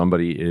if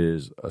somebody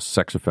is a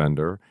sex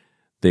offender,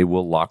 they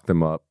will lock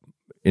them up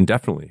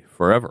indefinitely,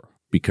 forever,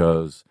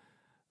 because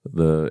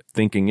the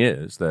thinking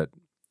is that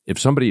if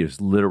somebody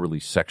is literally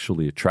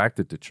sexually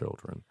attracted to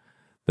children,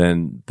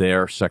 then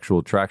their sexual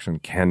attraction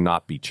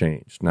cannot be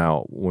changed.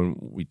 Now, when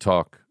we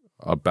talk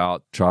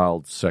about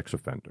child sex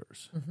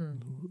offenders,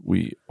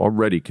 we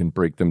already can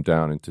break them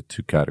down into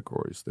two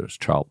categories. There's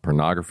child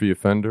pornography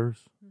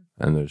offenders,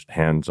 and there's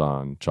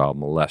hands-on child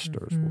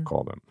molesters, we'll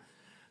call them.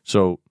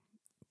 So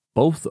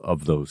both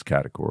of those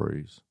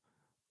categories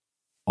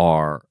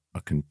are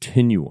a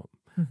continuum.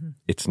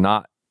 It's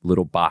not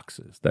little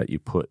boxes that you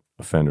put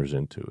offenders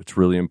into. It's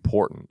really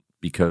important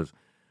because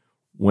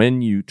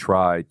when you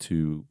try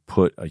to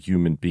put a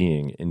human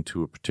being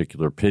into a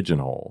particular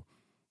pigeonhole,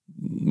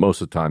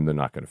 most of the time they're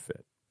not going to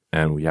fit.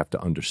 And we have to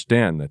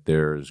understand that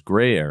there's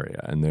gray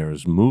area and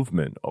there's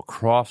movement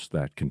across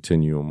that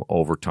continuum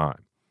over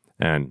time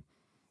and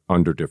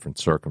under different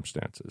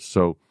circumstances.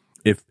 So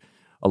if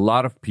a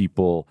lot of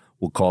people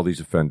will call these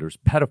offenders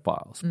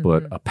pedophiles,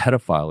 but a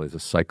pedophile is a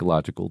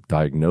psychological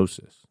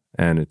diagnosis,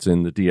 and it's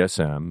in the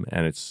DSM,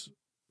 and it's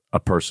a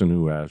person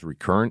who has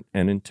recurrent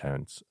and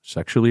intense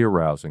sexually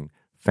arousing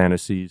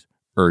fantasies,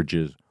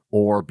 urges,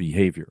 or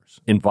behaviors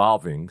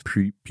involving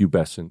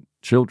prepubescent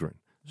children.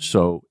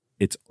 So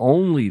it's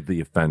only the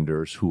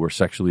offenders who are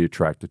sexually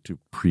attracted to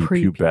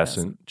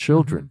prepubescent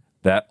children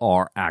that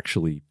are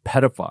actually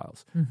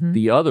pedophiles.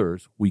 The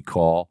others we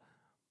call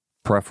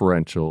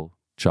preferential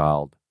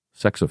child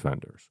sex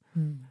offenders.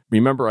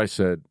 Remember I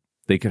said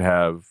they could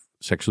have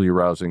sexually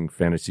arousing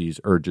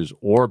fantasies, urges,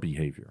 or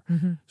behavior.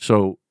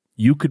 So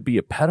you could be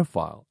a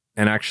pedophile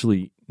and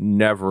actually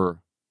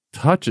never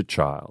touch a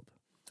child.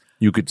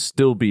 You could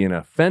still be an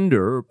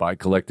offender by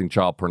collecting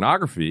child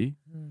pornography.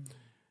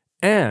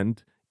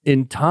 And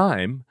in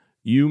time,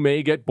 you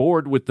may get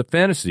bored with the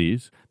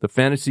fantasies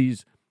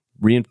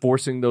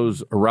reinforcing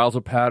those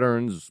arousal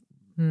patterns,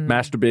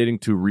 masturbating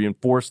to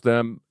reinforce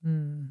them.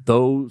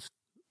 Those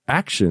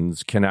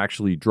actions can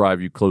actually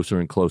drive you closer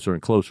and closer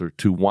and closer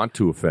to want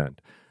to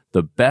offend.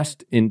 The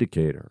best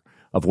indicator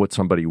of what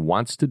somebody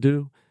wants to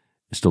do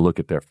is to look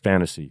at their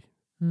fantasy.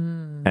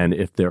 And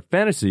if their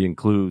fantasy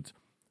includes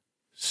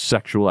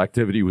sexual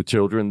activity with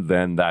children,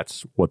 then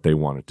that's what they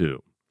want to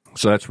do.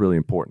 So that's really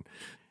important.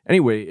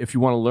 Anyway, if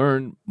you want to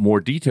learn more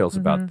details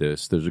about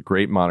this, there's a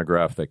great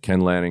monograph that Ken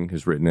Lanning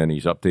has written, and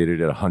he's updated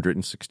it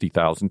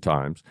 160,000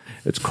 times.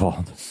 It's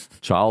called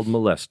Child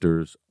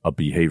Molesters, A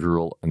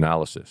Behavioral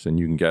Analysis. And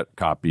you can get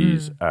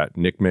copies at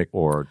NCMEC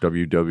or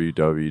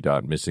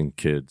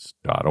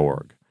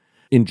www.missingkids.org.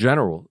 In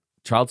general,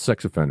 child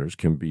sex offenders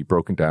can be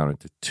broken down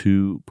into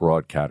two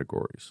broad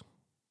categories: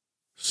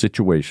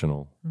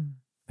 situational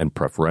and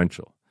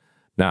preferential.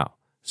 Now,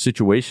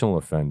 situational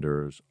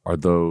offenders are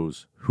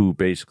those who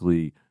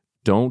basically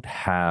don't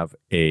have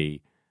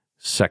a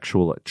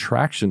sexual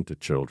attraction to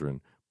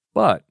children,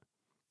 but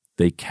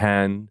they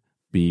can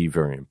be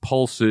very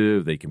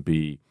impulsive. They can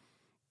be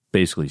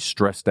basically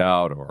stressed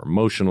out or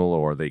emotional,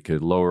 or they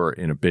could lower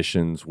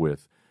inhibitions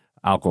with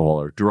alcohol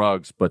or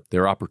drugs, but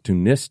they're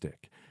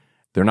opportunistic.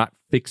 They're not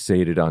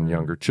fixated on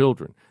younger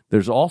children.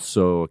 There's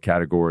also a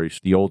category,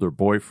 the older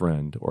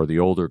boyfriend or the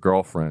older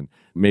girlfriend.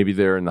 Maybe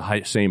they're in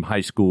the same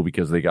high school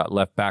because they got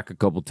left back a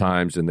couple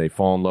times and they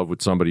fall in love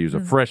with somebody who's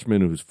a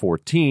freshman who's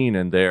 14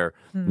 and they're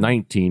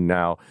 19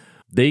 now.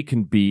 They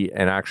can be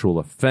an actual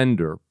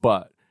offender,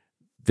 but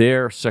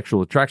their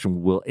sexual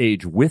attraction will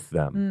age with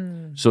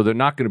them. So they're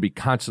not going to be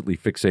constantly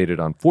fixated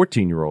on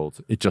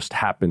 14-year-olds. It just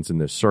happens in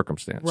this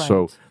circumstance. Right.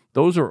 So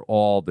those are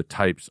all the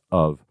types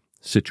of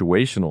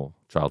situational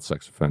child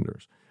sex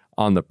offenders.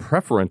 On the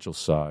preferential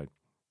side,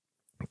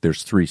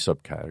 there's three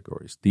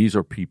subcategories. These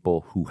are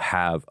people who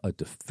have a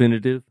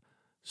definitive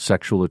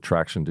sexual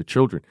attraction to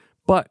children,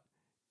 but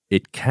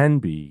it can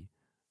be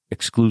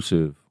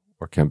exclusive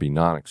or can be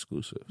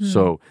non-exclusive.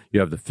 So you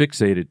have the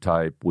fixated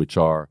type, which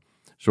are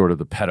sort of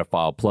the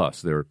pedophile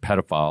plus. They're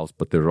pedophiles,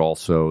 but they're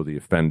also the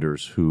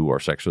offenders who are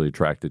sexually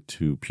attracted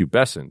to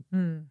pubescent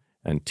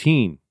and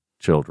teen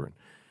children.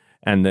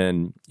 And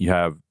then you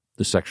have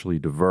the sexually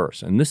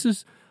diverse. And this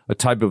is a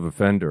type of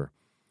offender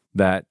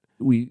that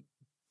we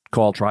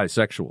call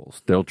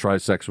trisexuals. They'll try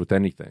sex with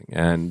anything.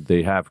 And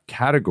they have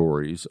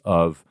categories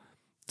of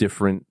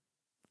different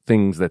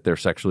things that they're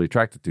sexually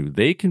attracted to.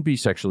 They can be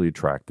sexually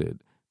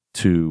attracted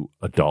to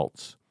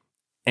adults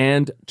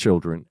and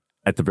children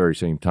at the very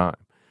same time.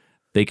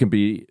 They can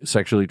be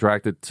sexually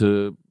attracted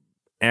to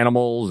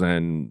animals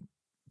and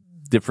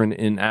different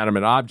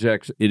inanimate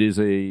objects. It is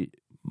a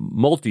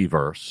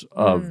multiverse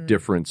of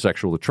different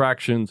sexual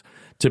attractions.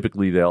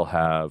 Typically, they'll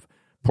have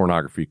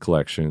pornography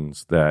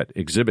collections that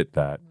exhibit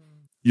that.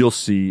 You'll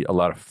see a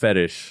lot of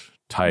fetish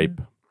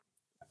type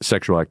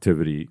sexual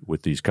activity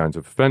with these kinds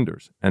of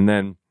offenders. And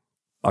then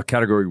a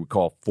category we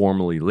call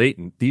formally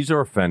latent. These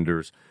are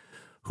offenders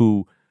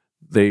who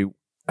they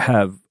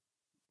have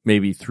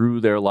maybe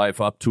through their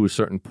life up to a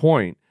certain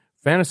point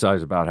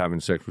fantasize about having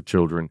sex with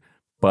children,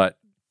 but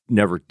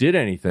never did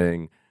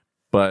anything.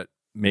 But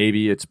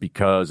maybe it's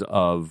because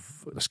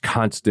of this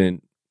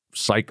constant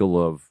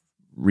cycle of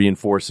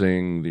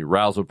reinforcing the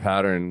arousal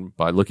pattern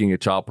by looking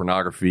at child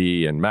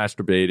pornography and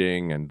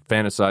masturbating and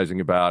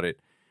fantasizing about it.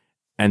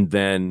 And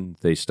then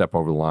they step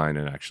over the line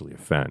and actually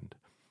offend.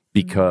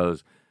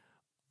 Because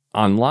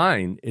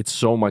online, it's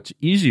so much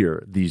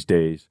easier these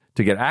days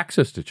to get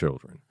access to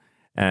children.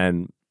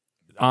 And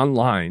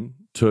online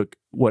took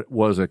what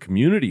was a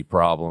community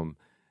problem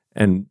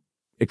and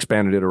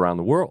expanded it around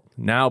the world.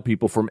 Now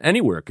people from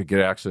anywhere could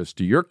get access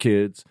to your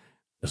kids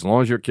as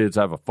long as your kids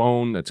have a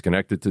phone that's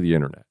connected to the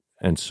internet.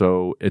 And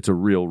so it's a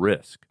real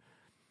risk.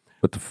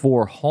 But the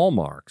 4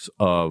 hallmarks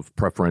of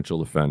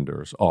preferential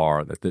offenders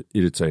are that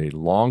it's a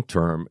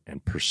long-term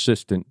and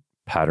persistent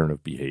pattern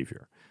of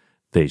behavior.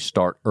 They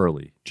start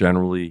early.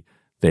 Generally,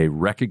 they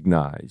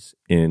recognize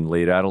in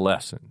late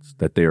adolescence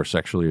that they are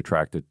sexually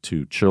attracted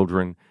to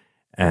children,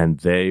 and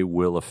they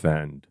will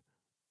offend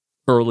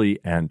early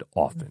and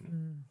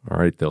often. All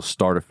right, they'll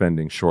start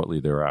offending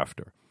shortly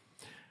thereafter.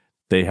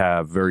 They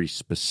have very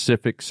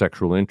specific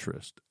sexual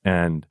interest,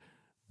 and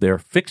they're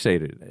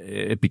fixated.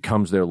 It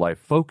becomes their life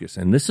focus.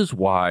 And this is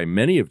why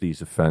many of these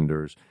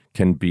offenders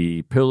can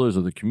be pillars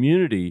of the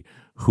community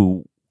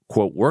who,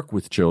 quote, work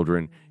with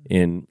children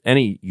in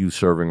any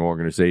youth-serving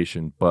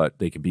organization, but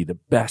they could be the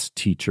best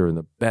teacher and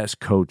the best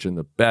coach and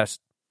the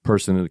best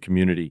person in the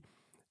community.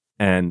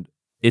 And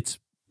it's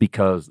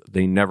because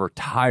they never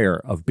tire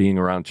of being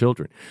around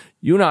children.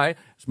 You and I,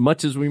 as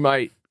much as we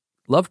might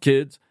love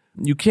kids,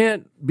 you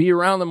can't be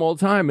around them all the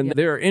time, and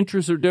their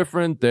interests are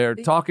different. They're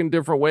talking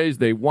different ways.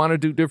 They want to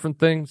do different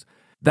things.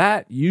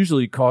 That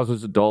usually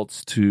causes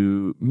adults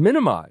to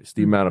minimize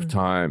the amount of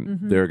time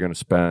they're going to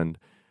spend.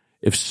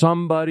 If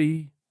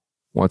somebody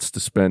wants to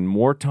spend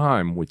more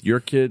time with your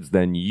kids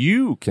than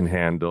you can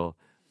handle,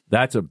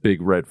 that's a big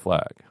red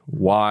flag.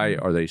 Why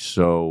are they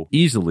so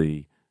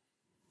easily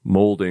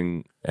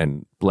molding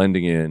and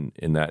blending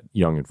in that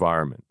young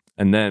environment?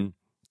 And then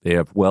they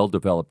have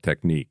well-developed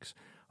techniques.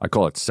 I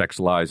call it sex,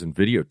 lies, and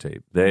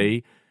videotape.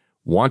 They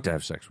want to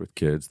have sex with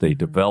kids. They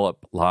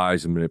develop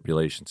lies and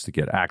manipulations to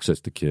get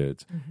access to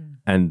kids.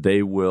 And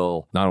they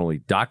will not only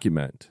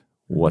document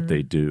what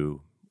they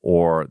do,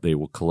 or they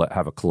will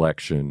have a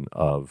collection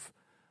of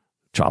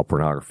child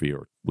pornography,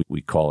 or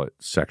we call it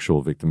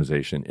sexual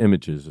victimization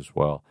images as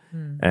well.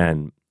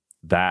 And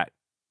that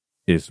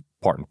is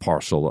part and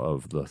parcel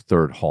of the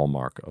 3rd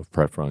hallmark of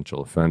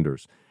preferential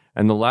offenders.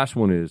 And the last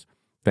one is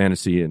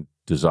fantasy and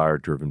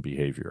desire-driven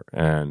behavior.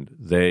 And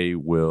they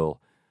will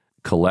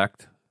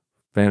collect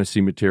fantasy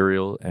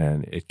material,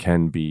 and it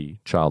can be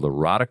child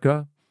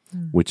erotica,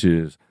 which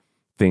is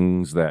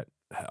things that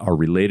are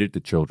related to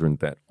children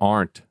that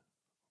aren't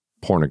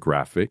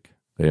pornographic.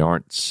 They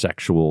aren't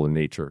sexual in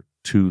nature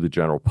to the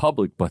general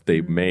public, but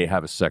they may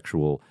have a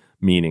sexual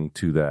meaning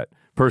to that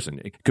person.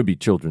 It could be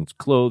children's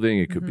clothing,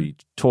 it could be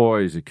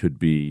toys, it could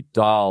be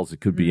dolls, it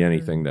could be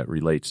anything that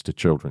relates to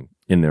children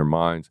in their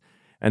minds.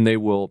 And they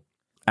will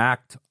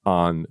act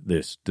on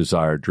this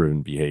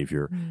desire-driven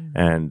behavior,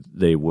 and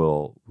they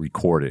will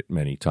record it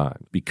many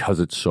times. Because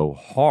it's so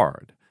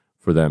hard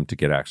for them to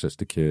get access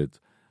to kids,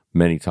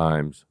 many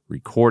times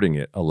recording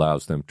it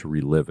allows them to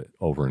relive it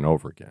over and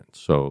over again.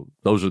 So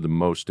those are the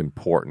most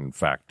important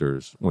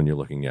factors when you're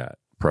looking at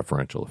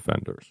preferential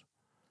offenders.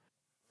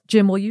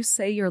 Jim, will you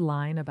say your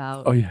line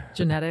about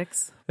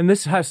genetics? And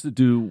this has to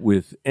do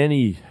with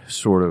any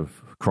sort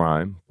of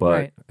crime,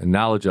 but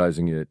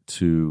analogizing it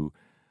to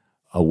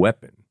a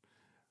weapon.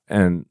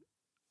 And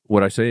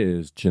what I say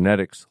is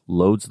genetics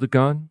loads the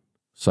gun,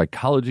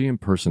 psychology and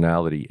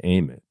personality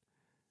aim it,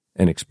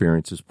 and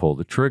experiences pull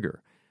the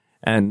trigger.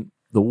 And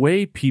the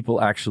way people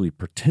actually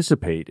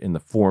participate in the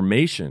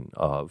formation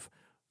of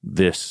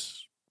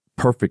this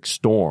perfect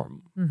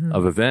storm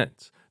of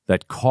events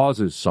that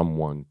causes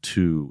someone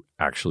to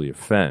actually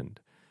offend,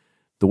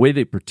 the way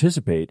they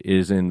participate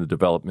is in the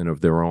development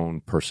of their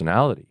own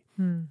personality.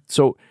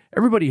 So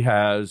everybody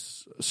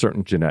has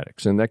certain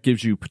genetics, and that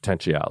gives you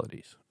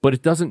potentialities. But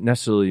it doesn't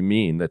necessarily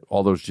mean that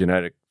all those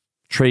genetic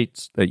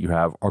traits that you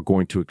have are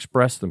going to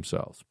express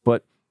themselves.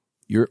 But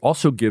you're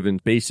also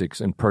given basics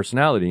and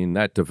personality, and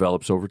that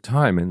develops over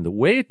time. And the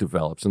way it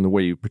develops and the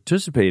way you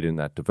participate in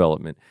that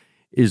development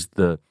is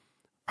the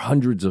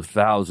hundreds of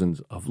thousands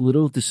of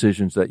little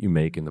decisions that you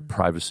make in the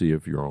privacy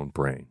of your own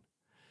brain.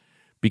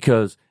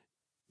 Because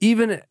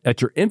even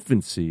at your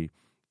infancy,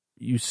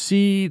 you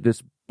see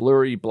this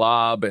blurry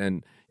blob,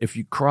 and if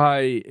you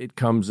cry, it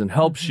comes and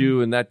helps you,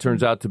 and that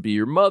turns out to be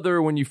your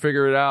mother when you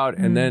figure it out.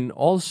 And then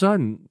all of a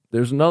sudden,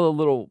 there's another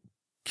little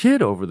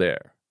kid over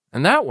there,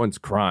 and that one's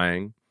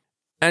crying,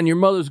 and your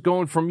mother's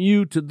going from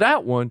you to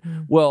that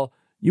one, well,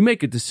 you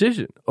make a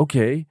decision.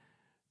 Okay,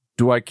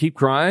 do I keep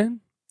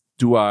crying?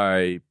 Do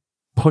I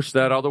push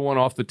that other one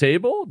off the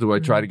table? Do I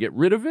try to get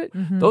rid of it?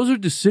 Those are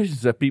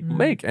decisions that people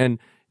make. And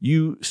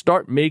you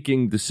start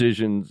making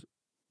decisions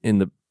in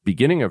the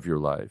beginning of your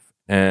life,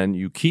 and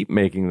you keep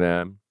making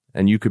them,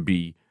 and you could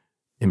be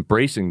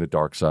embracing the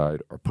dark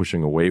side or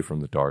pushing away from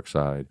the dark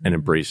side and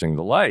embracing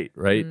the light,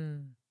 right?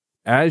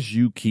 As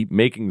you keep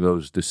making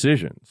those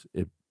decisions,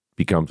 it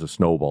becomes a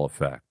snowball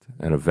effect,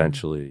 and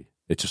eventually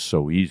it's just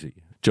so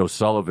easy. Joe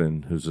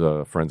Sullivan, who's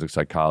a forensic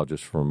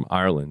psychologist from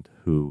Ireland,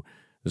 who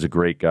is a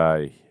great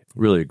guy,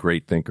 really a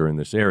great thinker in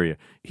this area,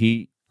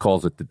 he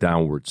calls it the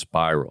downward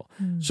spiral.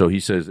 So he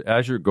says,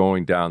 as you're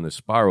going down this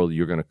spiral,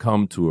 you're going to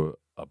come to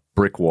a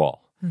brick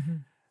wall,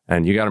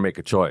 and you got to make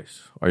a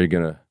choice. Are you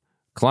going to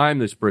climb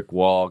this brick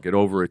wall, get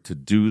over it to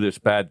do this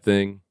bad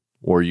thing,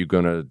 or are you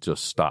going to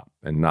just stop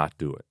and not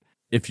do it?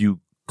 If you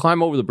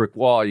climb over the brick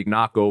wall, you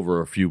knock over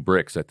a few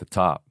bricks at the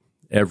top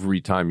every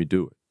time you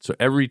do it. So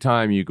every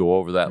time you go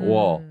over that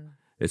wall,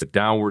 it's a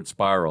downward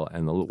spiral,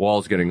 and the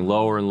wall's getting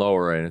lower and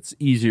lower, and it's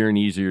easier and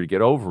easier to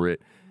get over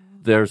it.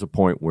 There's a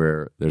point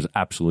where there's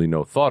absolutely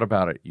no thought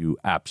about it. You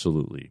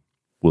absolutely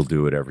will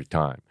do it every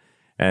time.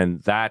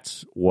 And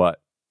that's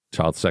what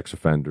child sex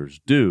offenders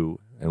do,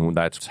 and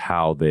that's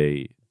how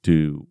they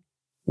do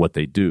what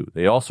they do.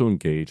 They also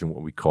engage in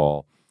what we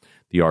call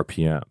the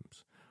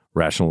RPMs: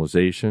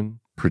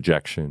 rationalization,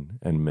 projection,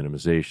 and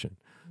minimization.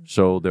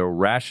 So they'll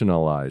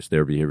rationalize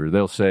their behavior.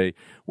 They'll say,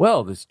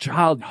 well, this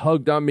child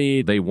hugged on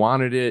me, they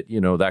wanted it,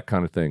 that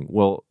kind of thing.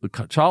 Well,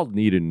 the child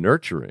needed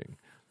nurturing,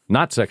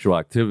 not sexual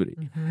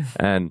activity.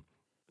 And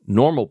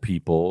normal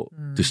people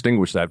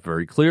distinguish that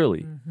very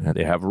clearly. And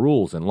they have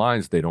rules and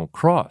lines they don't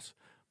cross.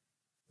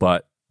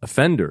 But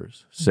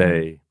offenders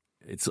say,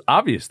 it's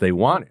obvious they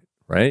want it,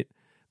 right?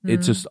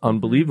 It's just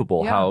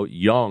unbelievable how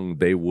young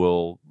they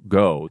will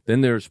go. Then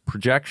there's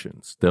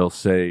projections. They'll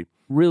say,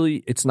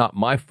 really, it's not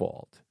my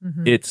fault.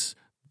 It's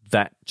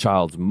that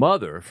child's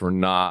mother for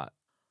not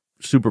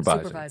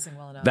supervising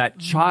well enough. that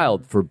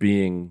child for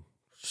being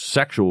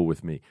sexual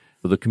with me.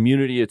 For the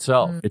community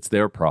itself, it's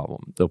their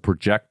problem. They'll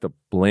project the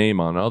blame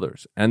on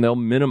others, and they'll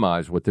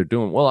minimize what they're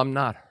doing. Well, I'm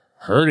not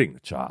hurting the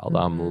child.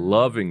 I'm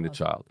loving the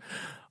child.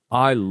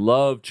 I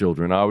love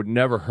children. I would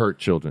never hurt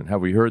children.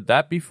 Have we heard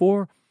that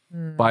before?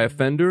 By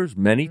offenders?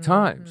 Many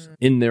times.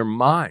 In their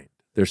mind,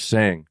 they're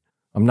saying,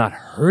 I'm not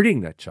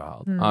hurting that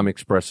child. I'm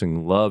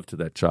expressing love to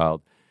that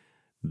child.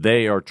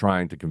 They are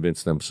trying to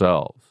convince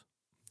themselves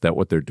that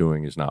what they're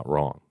doing is not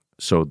wrong.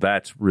 So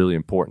that's really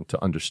important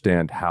to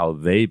understand how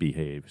they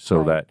behave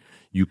so that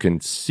you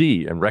can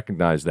see and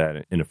recognize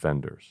that in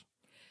offenders.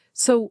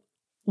 So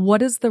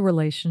what is the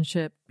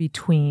relationship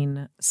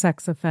between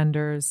sex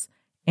offenders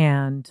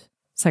and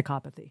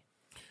psychopathy?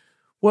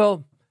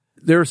 Well,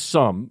 there's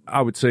some.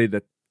 I would say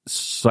that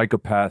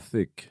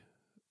psychopathic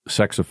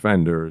sex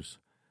offenders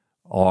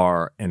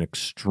are an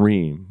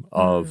extreme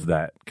of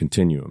that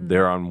continuum.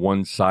 They're on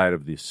one side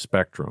of the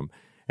spectrum,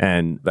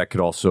 and that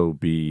could also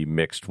be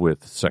mixed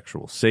with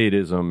sexual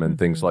sadism and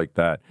things like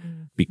that,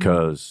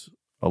 because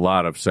a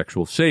lot of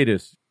sexual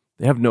sadists,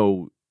 they have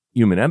no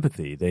human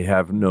empathy. They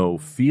have no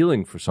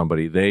feeling for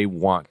somebody. They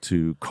want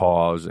to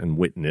cause and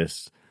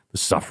witness the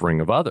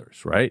suffering of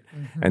others, right?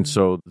 And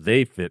so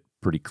they fit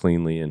pretty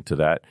cleanly into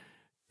that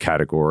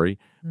category.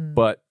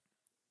 But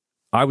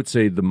I would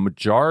say the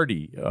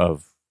majority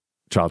of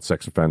child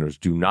sex offenders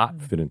do not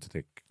fit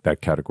into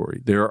that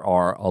category. There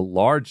are a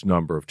large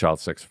number of child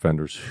sex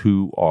offenders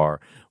who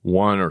are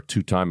 1 or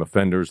 2-time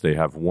offenders. They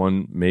have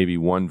maybe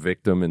one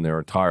victim in their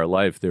entire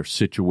life. They're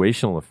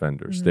situational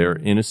offenders. They're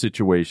in a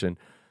situation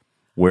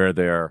where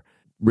they're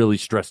really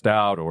stressed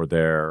out, or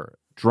they're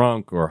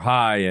drunk or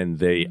high, and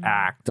they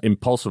act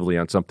impulsively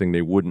on something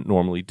they wouldn't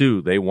normally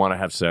do. They want to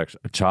have sex.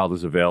 A child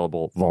is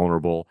available,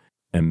 vulnerable,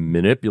 and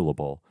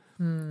manipulable.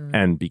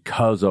 And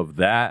because of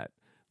that,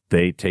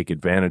 they take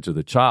advantage of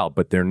the child,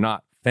 but they're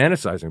not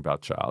fantasizing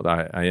about child.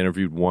 I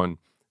interviewed one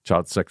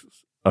child sex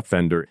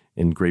offender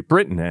in Great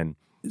Britain, and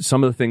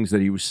some of the things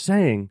that he was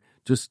saying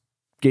just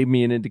gave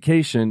me an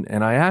indication.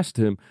 And I asked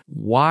him,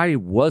 why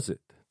was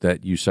it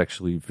that you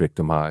sexually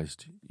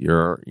victimized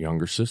your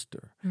younger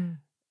sister?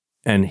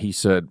 And he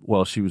said,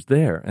 well, she was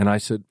there. And I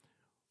said,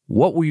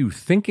 what were you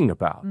thinking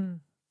about?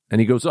 And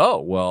he goes, oh,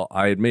 well,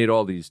 I had made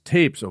all these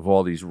tapes of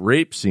all these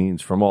rape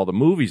scenes from all the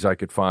movies I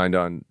could find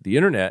on the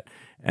internet,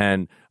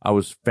 and I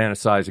was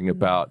fantasizing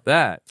about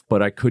that,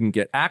 but I couldn't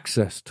get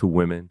access to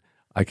women.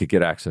 I could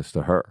get access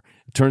to her.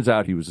 It turns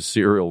out he was a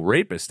serial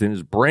rapist. In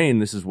his brain,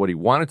 this is what he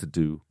wanted to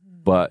do,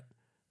 but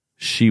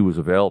she was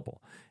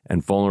available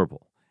and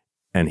vulnerable,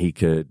 and he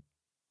could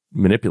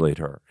manipulate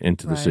her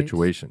into the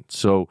situation.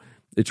 So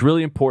it's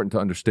really important to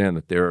understand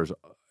that there's a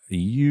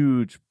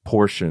huge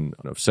portion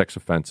of sex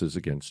offenses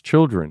against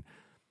children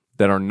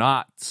that are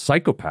not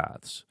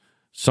psychopaths.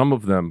 Some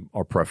of them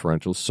are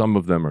preferential. Some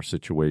of them are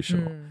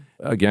situational.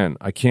 Again,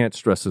 I can't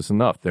stress this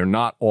enough. They're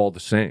not all the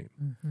same.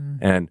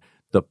 And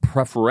the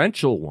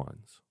preferential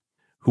ones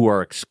who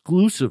are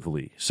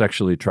exclusively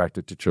sexually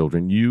attracted to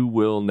children, you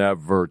will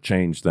never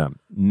change them.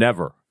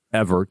 Never,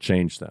 ever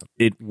change them.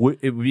 It would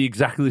be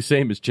exactly the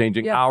same as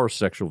changing our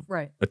sexual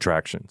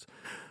attractions.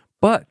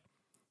 But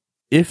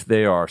if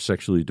they are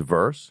sexually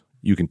diverse,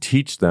 you can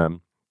teach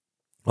them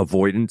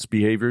avoidance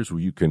behaviors, where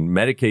you can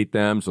medicate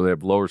them so they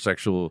have lower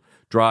sexual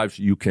drives.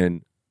 You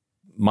can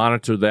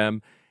monitor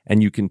them,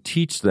 and you can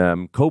teach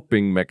them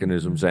coping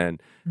mechanisms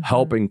and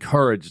help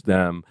encourage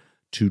them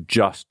to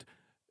just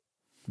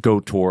go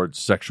towards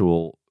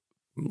sexual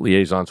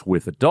liaisons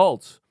with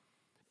adults.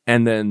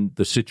 And then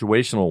the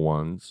situational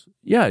ones,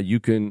 you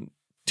can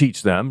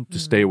teach them to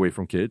stay away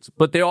from kids,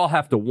 but they all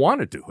have to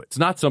want to do it. It's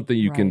not something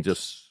you can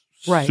just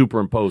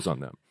superimpose on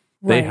them.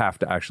 They have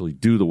to actually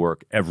do the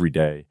work every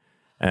day,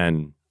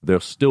 and there'll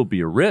still be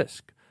a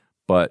risk,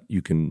 but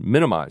you can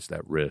minimize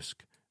that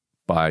risk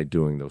by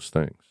doing those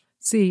things.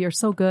 See, you're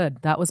so good.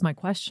 That was my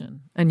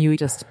question, and you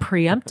just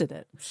preempted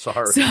it.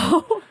 Sorry.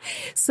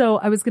 So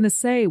I was going to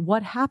say,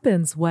 what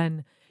happens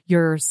when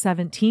you're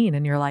 17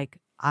 and you're like,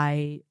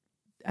 I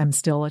am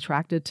still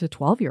attracted to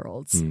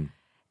 12-year-olds?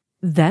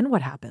 Then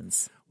what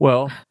happens?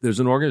 Well,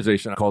 there's an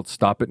organization called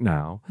Stop It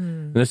Now.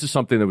 And this is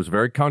something that was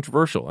very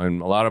controversial.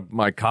 And a lot of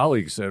my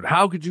colleagues said,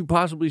 how could you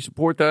possibly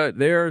support that?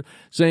 They're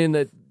saying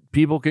that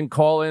people can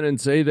call in and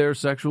say they're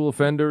sexual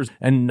offenders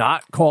and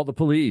not call the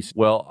police.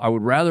 Well, I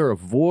would rather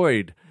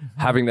avoid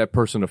having that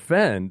person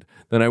offend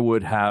than I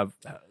would have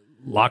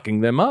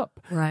locking them up.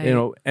 Right.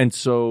 And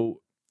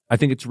so I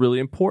think it's really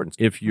important.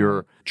 If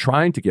you're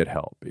trying to get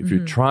help, if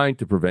you're trying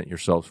to prevent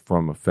yourself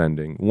from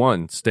offending,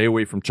 one, stay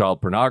away from child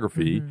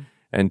pornography.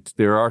 And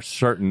there are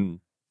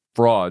certain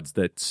frauds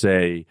that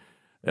say,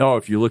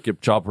 if you look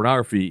at child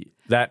pornography,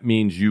 that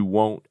means you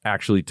won't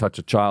actually touch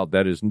a child.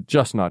 That is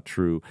just not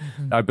true.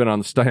 I've been on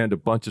the stand a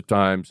bunch of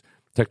times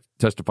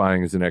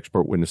testifying as an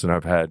expert witness, and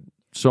I've had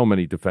so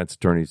many defense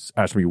attorneys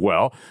ask me,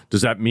 well,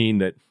 does that mean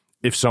that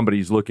if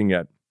somebody's looking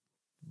at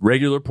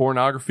regular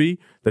pornography,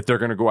 that they're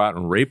going to go out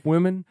and rape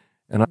women?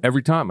 And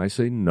every time I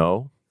say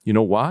no. You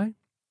know why?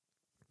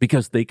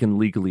 Because they can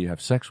legally have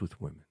sex with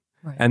women.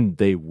 Right. And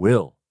they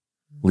will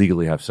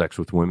legally have sex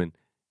with women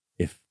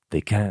if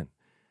they can.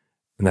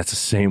 And that's the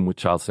same with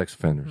child sex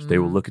offenders. They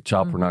will look at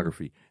child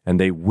pornography, and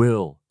they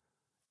will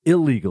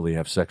illegally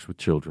have sex with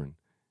children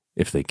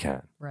if they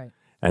can. Right.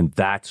 And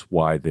that's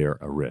why they're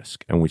a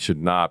risk. And we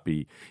should not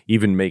be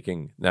even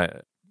making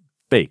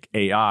fake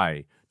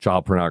AI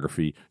child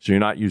pornography, so you're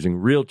not using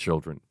real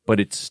children, but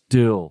it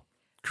still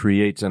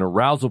creates an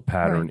arousal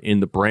pattern in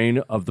the brain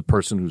of the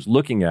person who's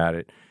looking at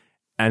it.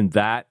 And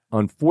that,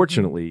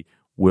 unfortunately,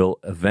 will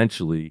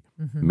eventually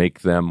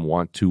make them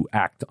want to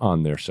act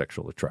on their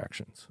sexual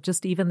attractions.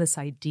 Just even this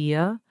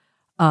idea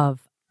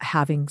of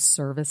having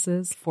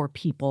services for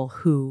people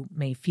who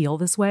may feel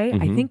this way,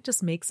 I think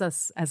just makes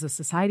us as a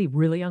society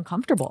really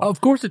uncomfortable. Of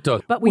course it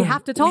does. But we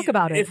have to talk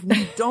about it. If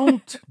we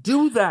don't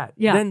do that,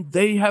 then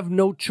they have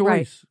no choice.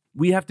 Right.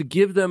 We have to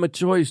give them a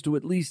choice to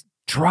at least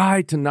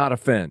try to not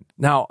offend.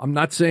 Now, I'm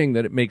not saying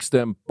that it makes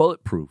them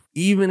bulletproof.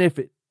 Even if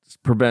it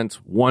prevents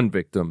one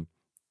victim,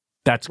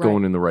 that's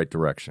going in the right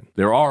direction.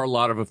 There are a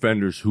lot of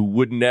offenders who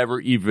would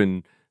never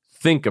even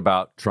think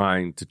about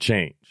trying to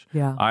change.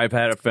 Yeah. I've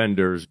had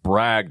offenders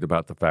bragged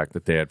about the fact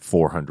that they had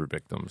 400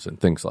 victims and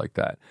things like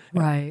that.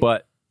 Right.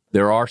 But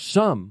there are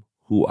some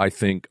who I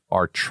think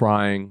are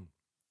trying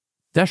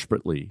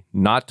desperately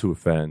not to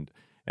offend,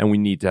 and we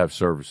need to have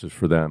services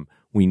for them.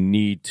 We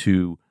need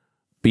to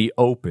be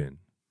open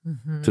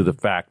to the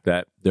fact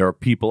that there are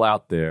people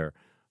out there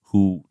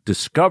who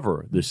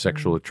discover this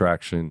sexual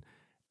attraction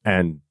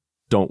and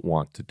don't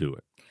want to do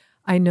it.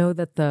 I know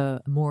that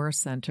the Moore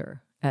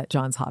Center at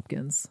Johns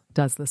Hopkins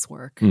does this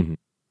work.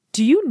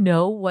 Do you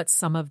know what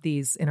some of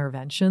these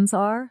interventions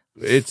are?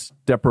 It's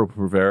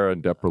Depo-Provera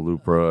and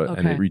Depo-Lupra,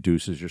 and it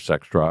reduces your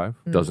sex drive.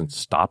 It doesn't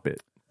stop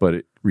it, but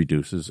it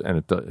reduces, and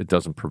it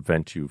doesn't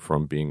prevent you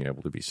from being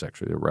able to be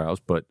sexually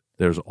aroused. But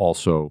there's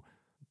also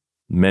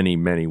many,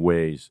 many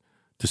ways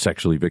to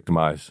sexually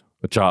victimize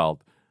a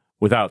child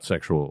without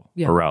sexual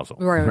arousal.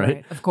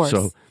 Right, of course.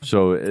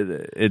 So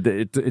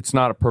it's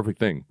not a perfect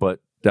thing,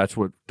 but that's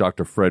what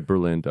Dr. Fred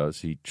Berlin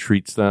does. He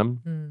treats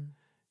them,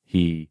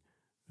 he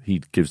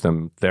gives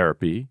them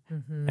therapy,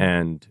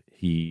 and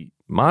he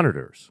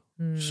monitors.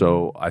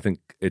 So I think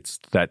it's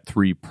that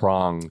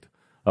three-pronged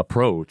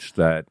approach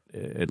that,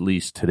 at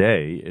least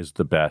today, is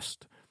the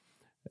best.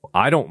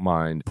 I don't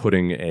mind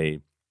putting a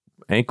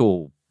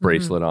ankle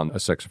bracelet on a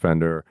sex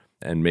offender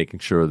and making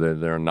sure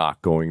that they're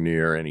not going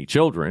near any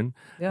children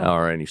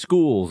or any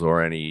schools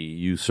or any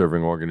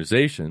youth-serving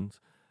organizations.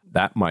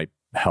 That might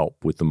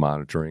help with the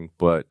monitoring,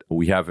 but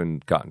we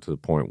haven't gotten to the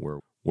point where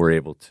we're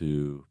able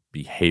to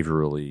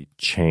behaviorally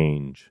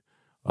change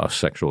a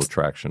sexual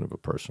attraction of a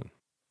person.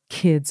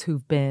 Kids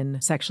who've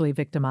been sexually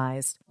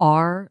victimized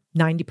are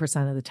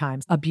 90% of the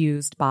time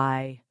abused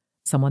by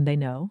someone they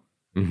know,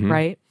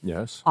 right?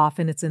 Yes.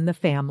 Often it's in the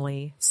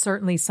family,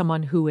 certainly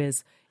someone who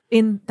is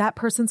in that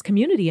person's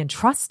community and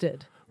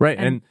trusted. Right.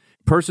 And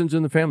persons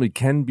in the family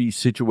can be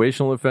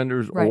situational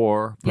offenders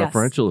or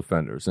preferential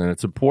offenders. And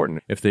it's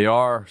important. If they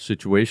are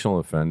situational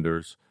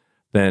offenders,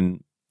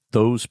 then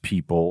those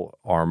people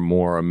are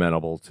more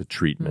amenable to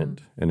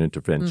treatment and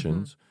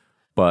interventions.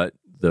 But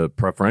the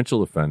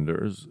preferential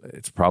offenders,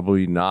 it's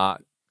probably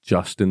not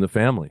just in the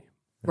family.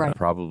 Right.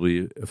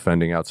 Probably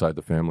offending outside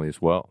the family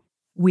as well.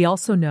 We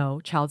also know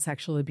child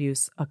sexual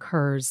abuse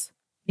occurs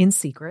in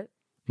secret.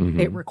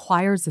 It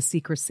requires the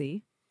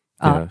secrecy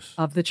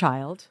of the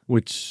child,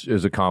 which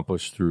is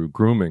accomplished through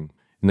grooming.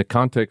 In the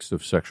context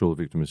of sexual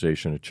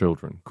victimization of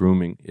children,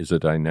 grooming is a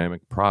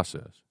dynamic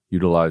process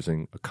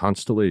utilizing a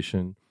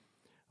constellation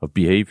of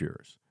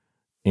behaviors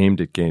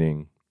aimed at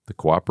gaining the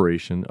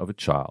cooperation of a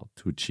child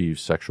to achieve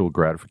sexual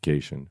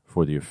gratification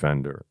for the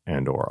offender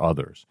and or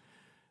others.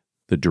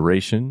 The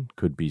duration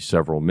could be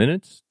several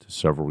minutes to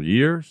several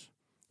years,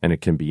 and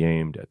it can be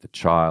aimed at the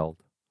child,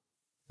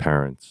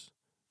 parents,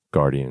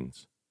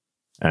 guardians,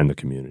 and the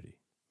community.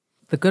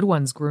 The good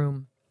ones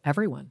groom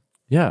everyone.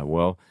 Yeah,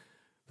 well,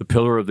 the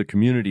pillar of the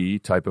community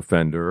type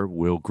offender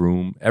will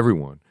groom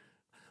everyone.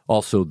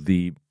 Also,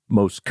 the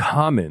most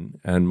common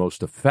and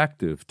most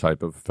effective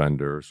type of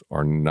offenders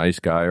are nice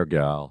guy or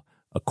gal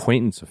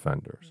acquaintance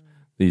offenders.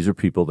 These are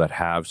people that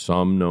have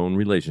some known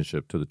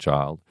relationship to the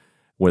child,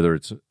 whether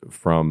it's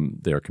from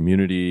their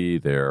community,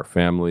 their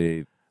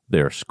family,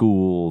 their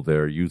school,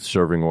 their youth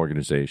serving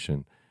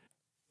organization,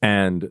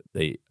 and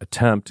they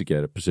attempt to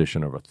get a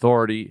position of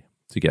authority,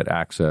 to get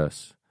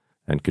access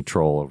and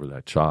control over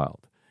that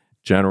child.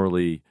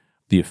 Generally,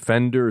 the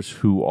offenders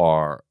who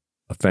are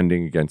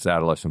offending against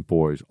adolescent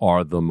boys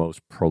are the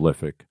most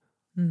prolific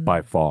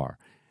by far.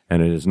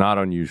 And it is not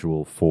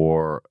unusual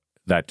for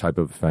that type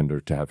of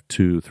offender to have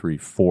 200,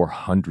 300,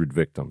 400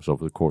 victims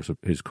over the course of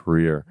his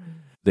career.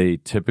 They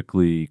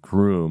typically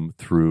groom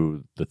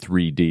through the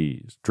 3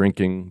 Ds: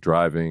 drinking,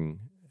 driving,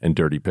 and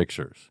dirty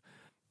pictures.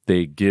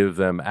 They give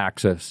them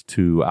access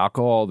to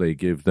alcohol. They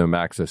give them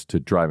access to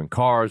driving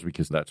cars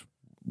because that's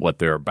what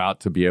they're about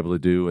to be able to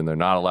do, and they're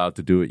not allowed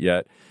to do it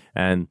yet.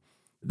 And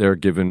they're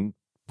given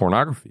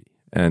pornography.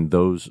 And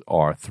those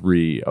are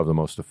 3 of the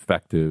most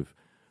effective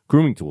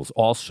grooming tools.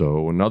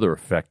 Also, another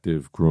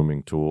effective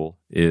grooming tool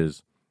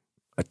is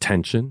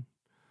attention,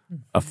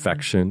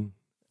 affection,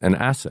 and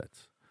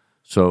assets.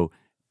 So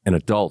an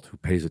adult who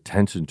pays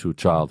attention to a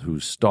child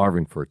who's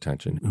starving for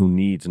attention, who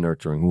needs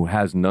nurturing, who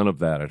has none of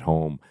that at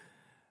home,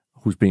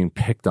 who's being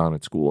picked on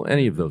at school,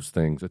 any of those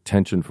things,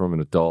 attention from an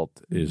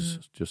adult is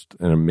just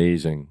an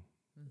amazing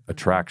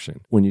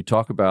attraction. When you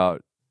talk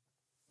about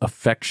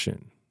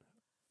affection,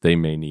 they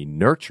may need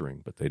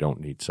nurturing, but they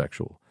don't need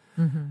sexual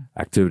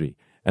activity.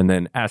 And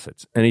then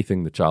assets,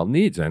 anything the child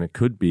needs, and it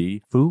could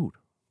be food.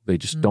 They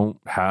just don't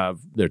have,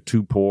 they're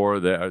too poor,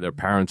 their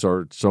parents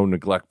are so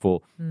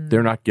neglectful,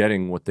 they're not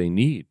getting what they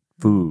need.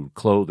 Food,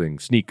 clothing,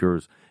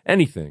 sneakers,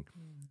 anything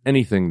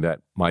that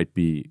might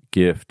be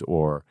gift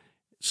or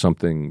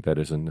something that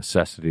is a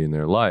necessity in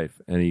their life.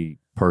 Any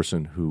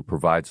person who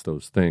provides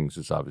those things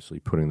is obviously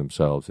putting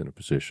themselves in a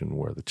position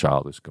where the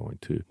child is going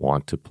to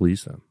want to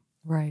please them.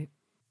 Right.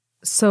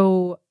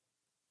 So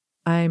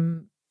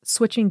I'm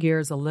switching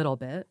gears a little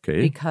bit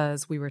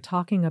because we were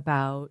talking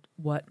about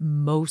what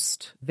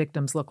most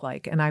victims look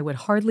like. And I would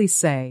hardly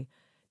say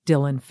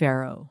Dylan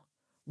Farrow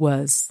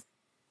was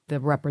the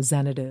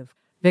representative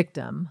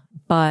victim,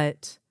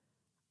 but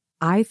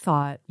I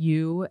thought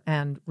you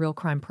and Real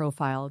Crime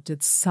Profile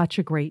did such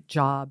a great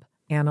job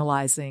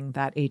analyzing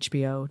that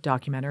HBO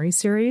documentary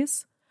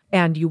series.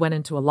 And you went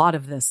into a lot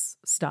of this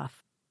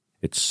stuff.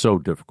 It's so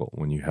difficult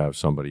when you have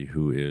somebody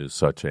who is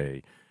such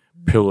a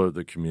pillar of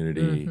the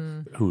community,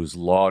 who is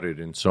lauded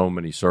in so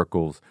many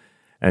circles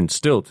and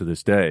still to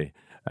this day.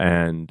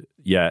 And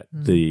yet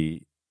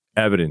the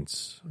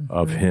evidence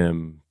of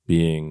him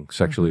being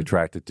sexually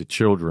attracted to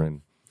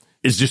children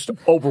is just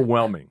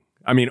overwhelming.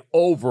 I mean,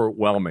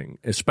 overwhelming,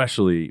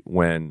 especially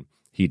when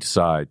he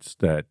decides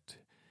that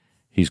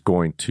he's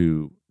going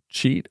to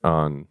cheat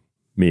on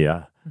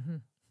Mia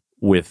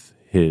with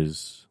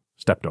his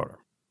stepdaughter.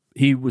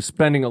 He was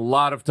spending a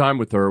lot of time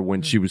with her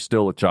when she was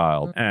still a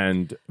child.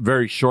 And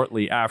very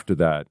shortly after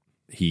that,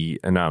 he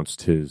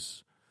announced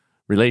his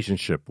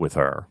relationship with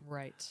her.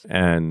 Right.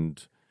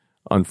 And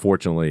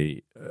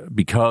unfortunately,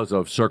 because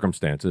of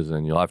circumstances,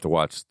 and you'll have to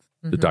watch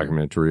the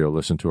documentary or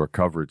listen to our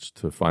coverage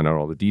to find out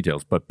all the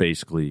details. But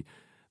basically,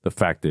 the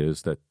fact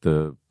is that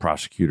the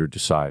prosecutor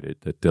decided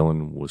that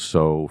Dylan was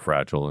so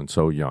fragile and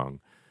so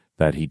young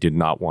that he did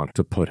not want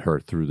to put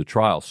her through the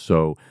trial.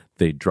 So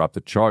they dropped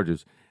the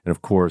charges. And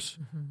of course,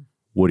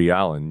 Woody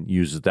Allen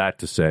uses that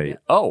to say,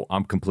 oh,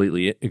 I'm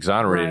completely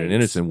exonerated and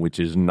innocent, which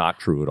is not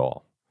true at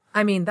all.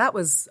 I mean, that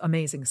was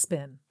amazing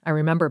spin. I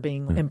remember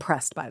being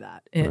impressed by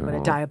that in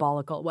a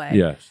diabolical way.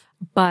 Yes.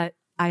 But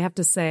I have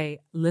to say,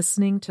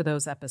 listening to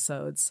those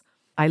episodes,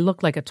 I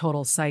looked like a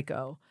total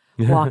psycho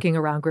walking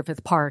around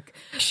Griffith Park,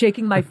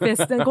 shaking my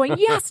fist and going,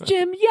 yes,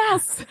 Jim,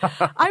 yes,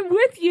 I'm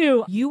with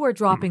you. You were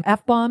dropping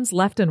F-bombs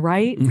left and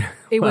right.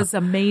 It was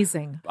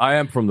amazing. I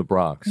am from the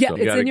Bronx. Yeah, so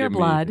it's in your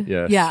blood.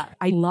 Yes. Yeah,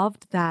 I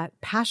loved that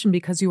passion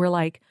because you were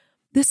like,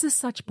 this is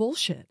such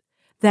bullshit.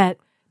 that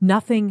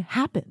nothing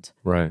happened.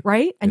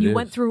 Right. And you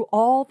went through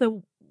all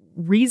the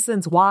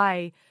reasons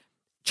why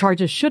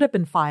charges should have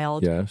been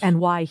filed and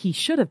why he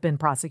should have been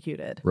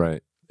prosecuted.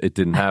 Right. It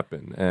didn't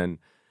happen. And,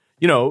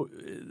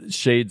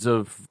 shades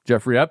of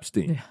Jeffrey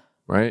Epstein,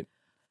 right?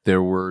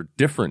 There were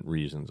different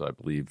reasons, I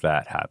believe,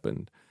 that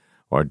happened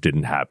or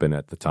didn't happen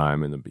at the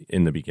time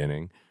in the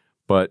beginning.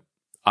 But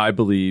I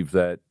believe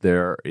that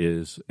there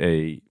is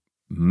a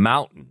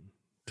mountain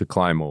to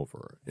climb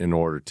over in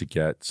order to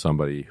get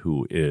somebody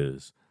who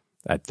is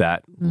at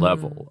that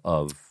level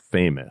of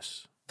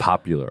famous,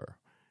 popular,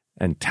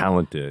 and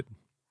talented.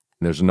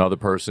 And there's another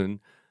person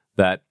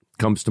that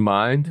comes to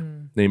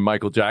mind named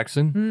Michael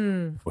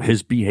Jackson.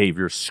 His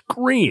behavior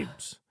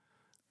screams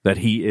that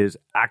he is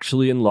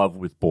actually in love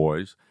with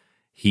boys.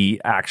 He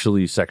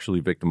actually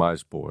sexually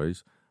victimized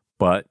boys.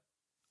 But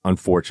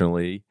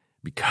unfortunately,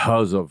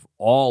 because of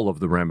all of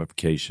the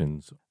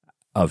ramifications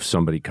of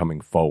somebody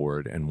coming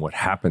forward and what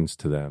happens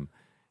to them,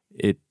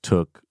 it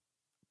took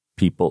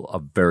people a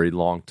very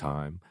long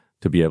time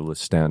to be able to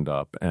stand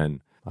up. And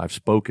I've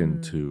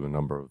spoken to a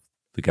number of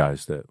the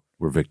guys that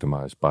were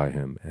victimized by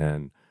him,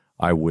 and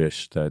I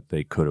wish that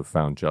they could have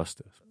found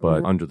justice.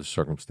 But under the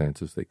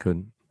circumstances, they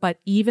couldn't. But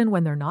even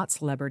when they're not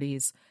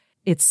celebrities,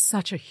 it's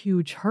such a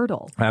huge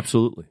hurdle.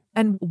 Absolutely.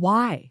 And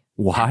why?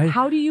 Why?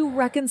 How do you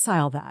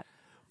reconcile that?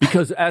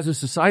 Because as a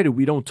society,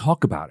 we don't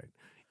talk about it.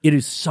 It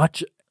is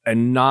such a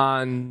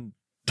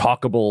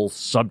non-talkable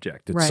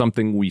subject. It's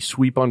something we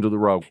sweep under the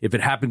rug. If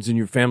it happens in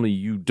your family,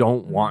 you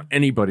don't want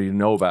anybody to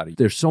know about it.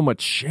 There's so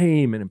much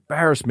shame and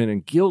embarrassment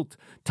and guilt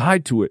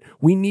tied to it.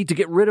 We need to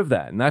get rid of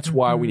that. And that's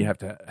why we have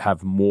to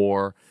have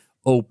more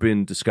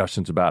open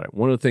discussions about it.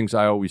 One of the things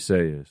I always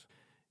say is,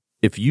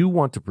 if you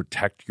want to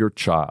protect your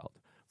child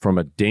from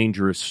a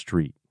dangerous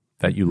street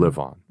that you live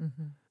on,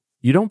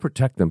 you don't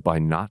protect them by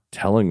not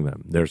telling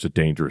them there's a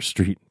dangerous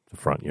street in the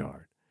front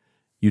yard.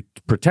 You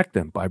protect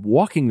them by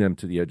walking them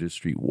to the edge of the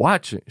street,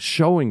 watching,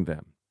 showing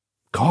them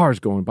cars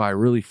going by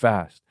really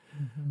fast,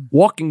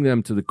 walking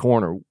them to the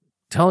corner,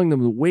 telling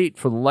them to wait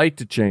for the light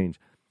to change,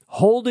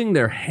 holding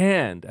their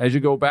hand as you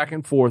go back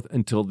and forth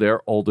until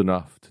they're old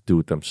enough to do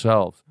it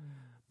themselves.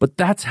 But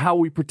that's how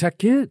we protect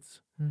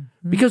kids,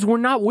 because we're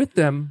not with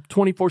them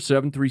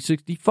 24/7,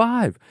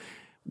 365.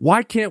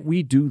 Why can't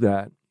we do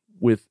that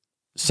with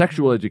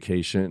sexual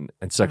education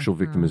and sexual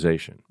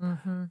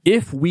victimization?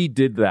 If we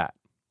did that,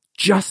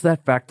 just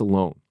that fact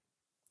alone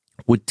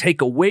would take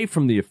away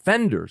from the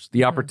offenders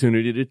the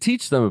opportunity to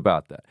teach them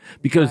about that.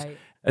 Because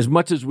as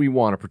much as we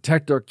want to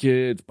protect our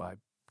kids by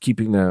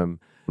keeping them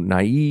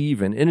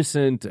naive and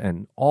innocent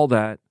and all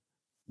that,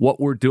 what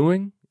we're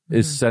doing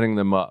is setting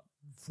them up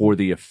for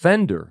the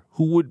offender,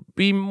 who would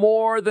be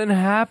more than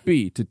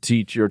happy to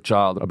teach your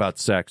child about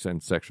sex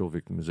and sexual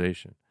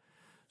victimization.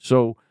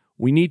 So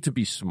we need to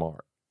be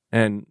smart.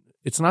 And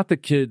it's not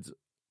that kids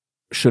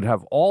should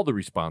have all the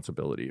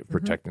responsibility of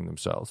protecting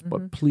themselves,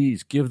 but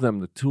please give them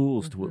the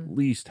tools to at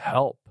least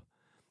help.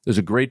 There's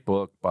a great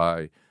book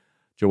by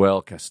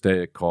Joel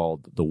Castaic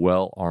called The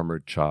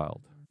Well-Armored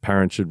Child.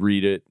 Parents should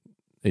read it.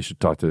 They should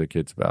talk to their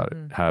kids about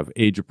it. Have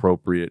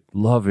age-appropriate,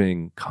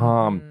 loving,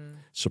 calm,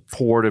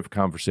 supportive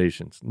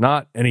conversations,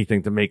 not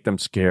anything to make them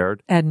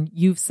scared. And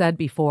you've said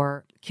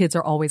before, kids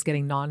are always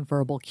getting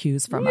nonverbal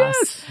cues from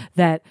us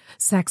that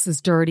sex is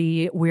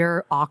dirty.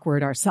 We're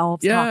awkward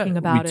ourselves talking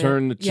about it. We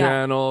turn the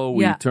channel.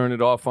 We turn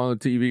it off on the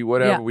TV,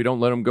 whatever. We don't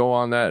let them go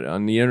on that.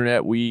 On the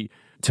internet, we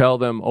tell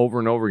them over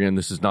and over again,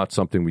 this is not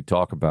something we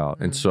talk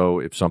about. And so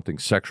if something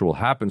sexual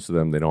happens to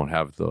them, they don't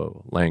have the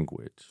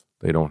language.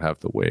 They don't have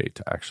the way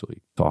to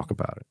actually talk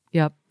about it.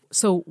 Yep.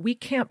 So we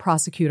can't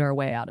prosecute our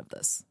way out of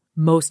this.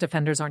 Most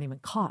offenders aren't even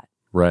caught.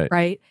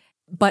 Right?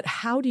 But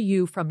how do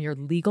you, from your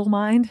legal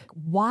mind,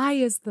 why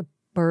is the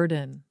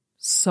burden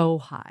so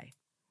high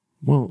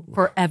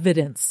for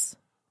evidence?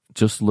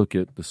 Just look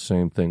at the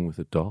same thing with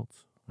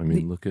adults. I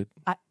mean, look at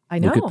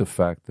the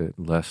fact that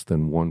less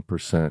than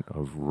 1%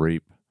 of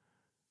rape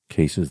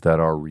cases that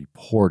are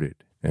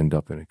reported end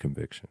up in a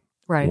conviction.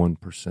 Right.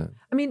 1%.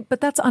 I mean, but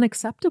that's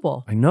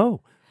unacceptable. I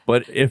know.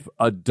 But if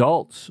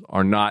adults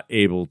are not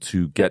able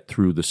to get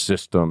through the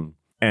system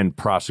and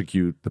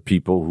prosecute the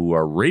people who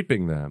are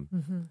raping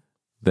them,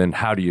 then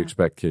how do you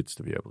expect kids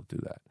to be able to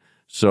do that?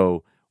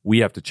 So we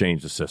have to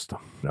change the system.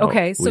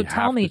 Okay, so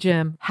tell me,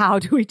 Jim, how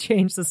do we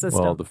change the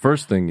system? Well, the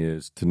first thing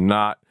is to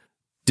not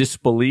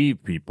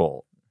disbelieve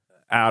people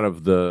out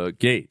of the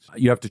gate.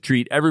 You have to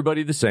treat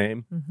everybody the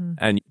same.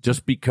 And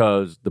just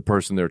because the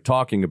person they're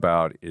talking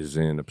about is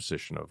in a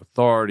position of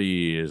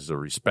authority, is a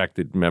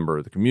respected member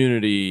of the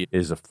community,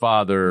 is a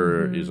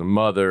father, is a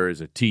mother, is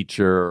a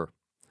teacher,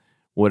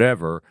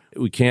 whatever,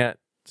 we can't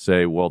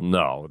say, well,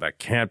 no, that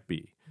can't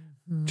be.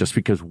 Just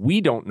because we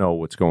don't know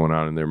what's going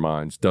on in their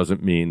minds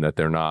doesn't mean that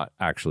they're not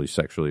actually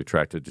sexually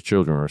attracted to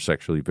children or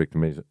sexually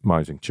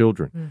victimizing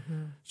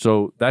children.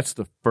 So that's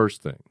the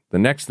first thing. The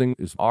next thing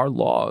is our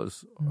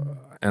laws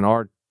and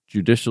our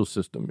judicial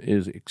system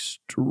is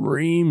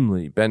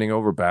extremely bending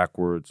over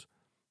backwards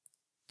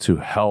to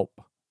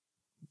help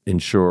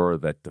ensure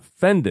that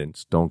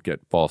defendants don't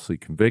get falsely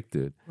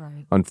convicted.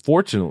 Right.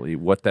 Unfortunately,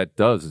 what that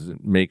does is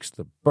it makes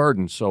the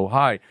burden so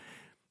high.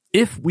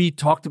 If we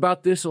talked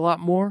about this a lot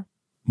more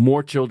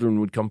children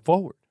would come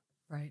forward.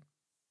 Right.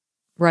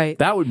 Right.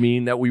 That would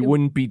mean that we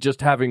wouldn't be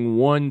just having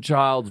one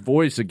child's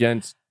voice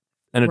against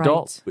an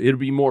adult. It would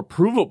be more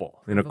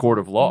provable in a court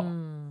of law.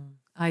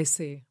 I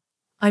see.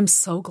 I'm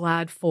so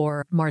glad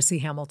for Marcy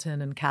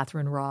Hamilton and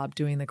Catherine Robb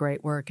doing the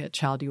great work at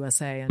Child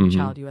USA and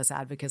Child US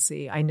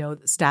Advocacy. I know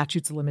that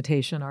statutes of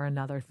limitation are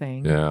another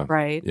thing,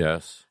 right?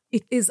 Yes.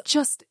 It is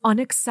just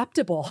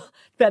unacceptable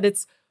that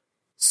it's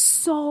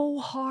so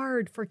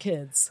hard for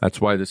kids.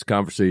 That's why this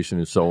conversation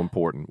is so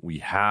important. We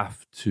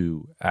have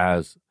to,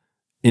 as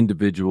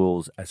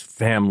individuals, as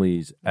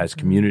families, as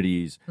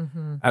communities,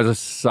 as a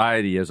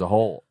society as a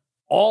whole,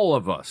 all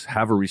of us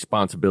have a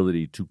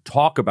responsibility to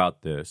talk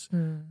about this,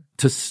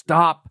 to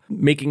stop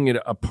making it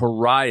a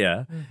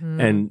pariah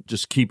and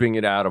just keeping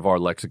it out of our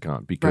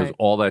lexicon, because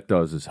all that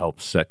does is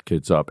help set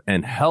kids up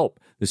and help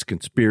this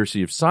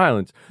conspiracy of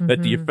silence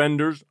that the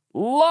offenders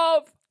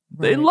love.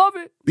 They love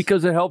it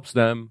because it helps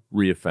them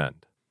reoffend.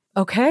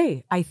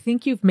 Okay, I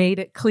think you've made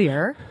it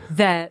clear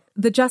that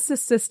the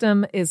justice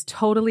system is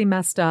totally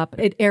messed up.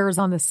 It errs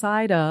on the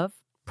side of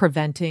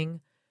preventing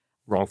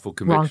wrongful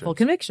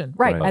conviction,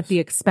 right, at the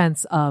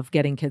expense of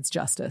getting kids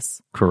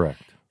justice.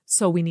 Correct.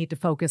 So we need to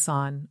focus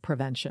on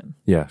prevention.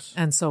 Yes.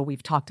 And so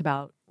we've talked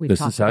about... This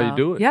is how you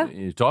do it. Yeah.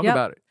 You talk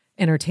about it.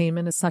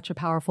 Entertainment is such a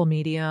powerful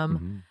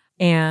medium,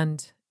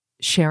 and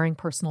sharing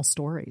personal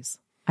stories.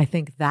 I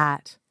think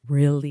that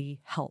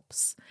really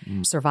helps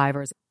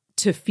survivors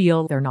to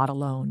feel they're not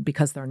alone,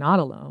 because they're not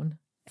alone.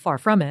 Far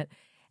from it.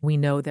 We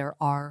know there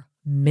are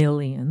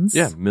millions.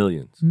 Yeah,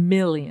 millions.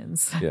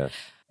 Millions. Yes.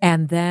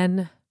 And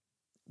then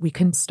we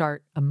can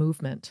start a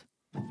movement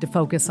to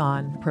focus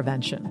on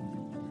prevention.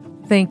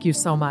 Thank you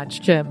so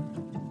much, Jim.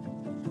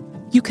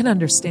 You can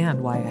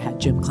understand why I had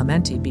Jim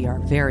Clemente be our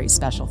very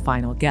special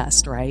final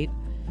guest, right?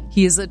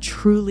 He is a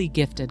truly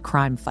gifted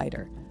crime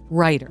fighter,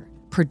 writer,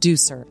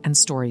 producer, and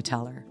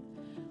storyteller.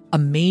 A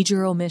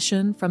major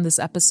omission from this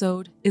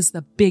episode is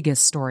the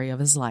biggest story of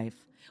his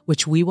life,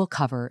 which we will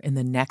cover in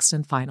the next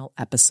and final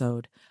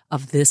episode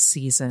of this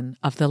season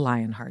of The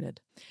Lionhearted.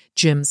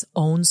 Jim's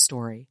own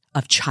story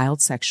of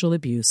child sexual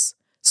abuse,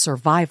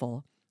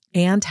 survival,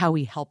 and how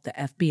he helped the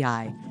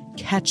FBI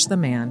catch the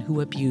man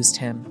who abused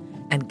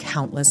him and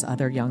countless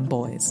other young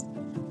boys.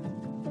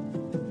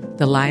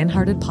 The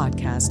Lionhearted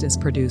podcast is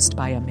produced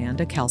by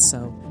Amanda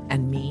Kelso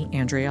and me,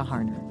 Andrea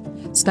Harner.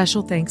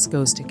 Special thanks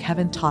goes to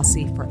Kevin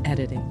Tossi for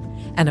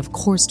editing, and of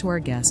course to our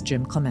guest,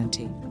 Jim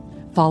Clemente.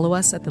 Follow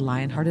us at the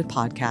Lionhearted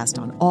Podcast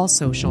on all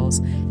socials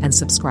and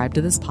subscribe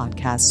to this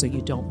podcast so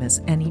you don't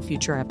miss any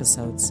future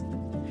episodes.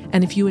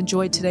 And if you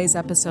enjoyed today's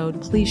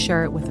episode, please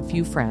share it with a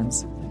few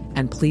friends,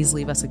 and please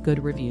leave us a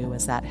good review,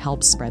 as that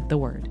helps spread the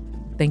word.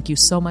 Thank you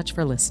so much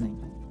for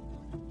listening.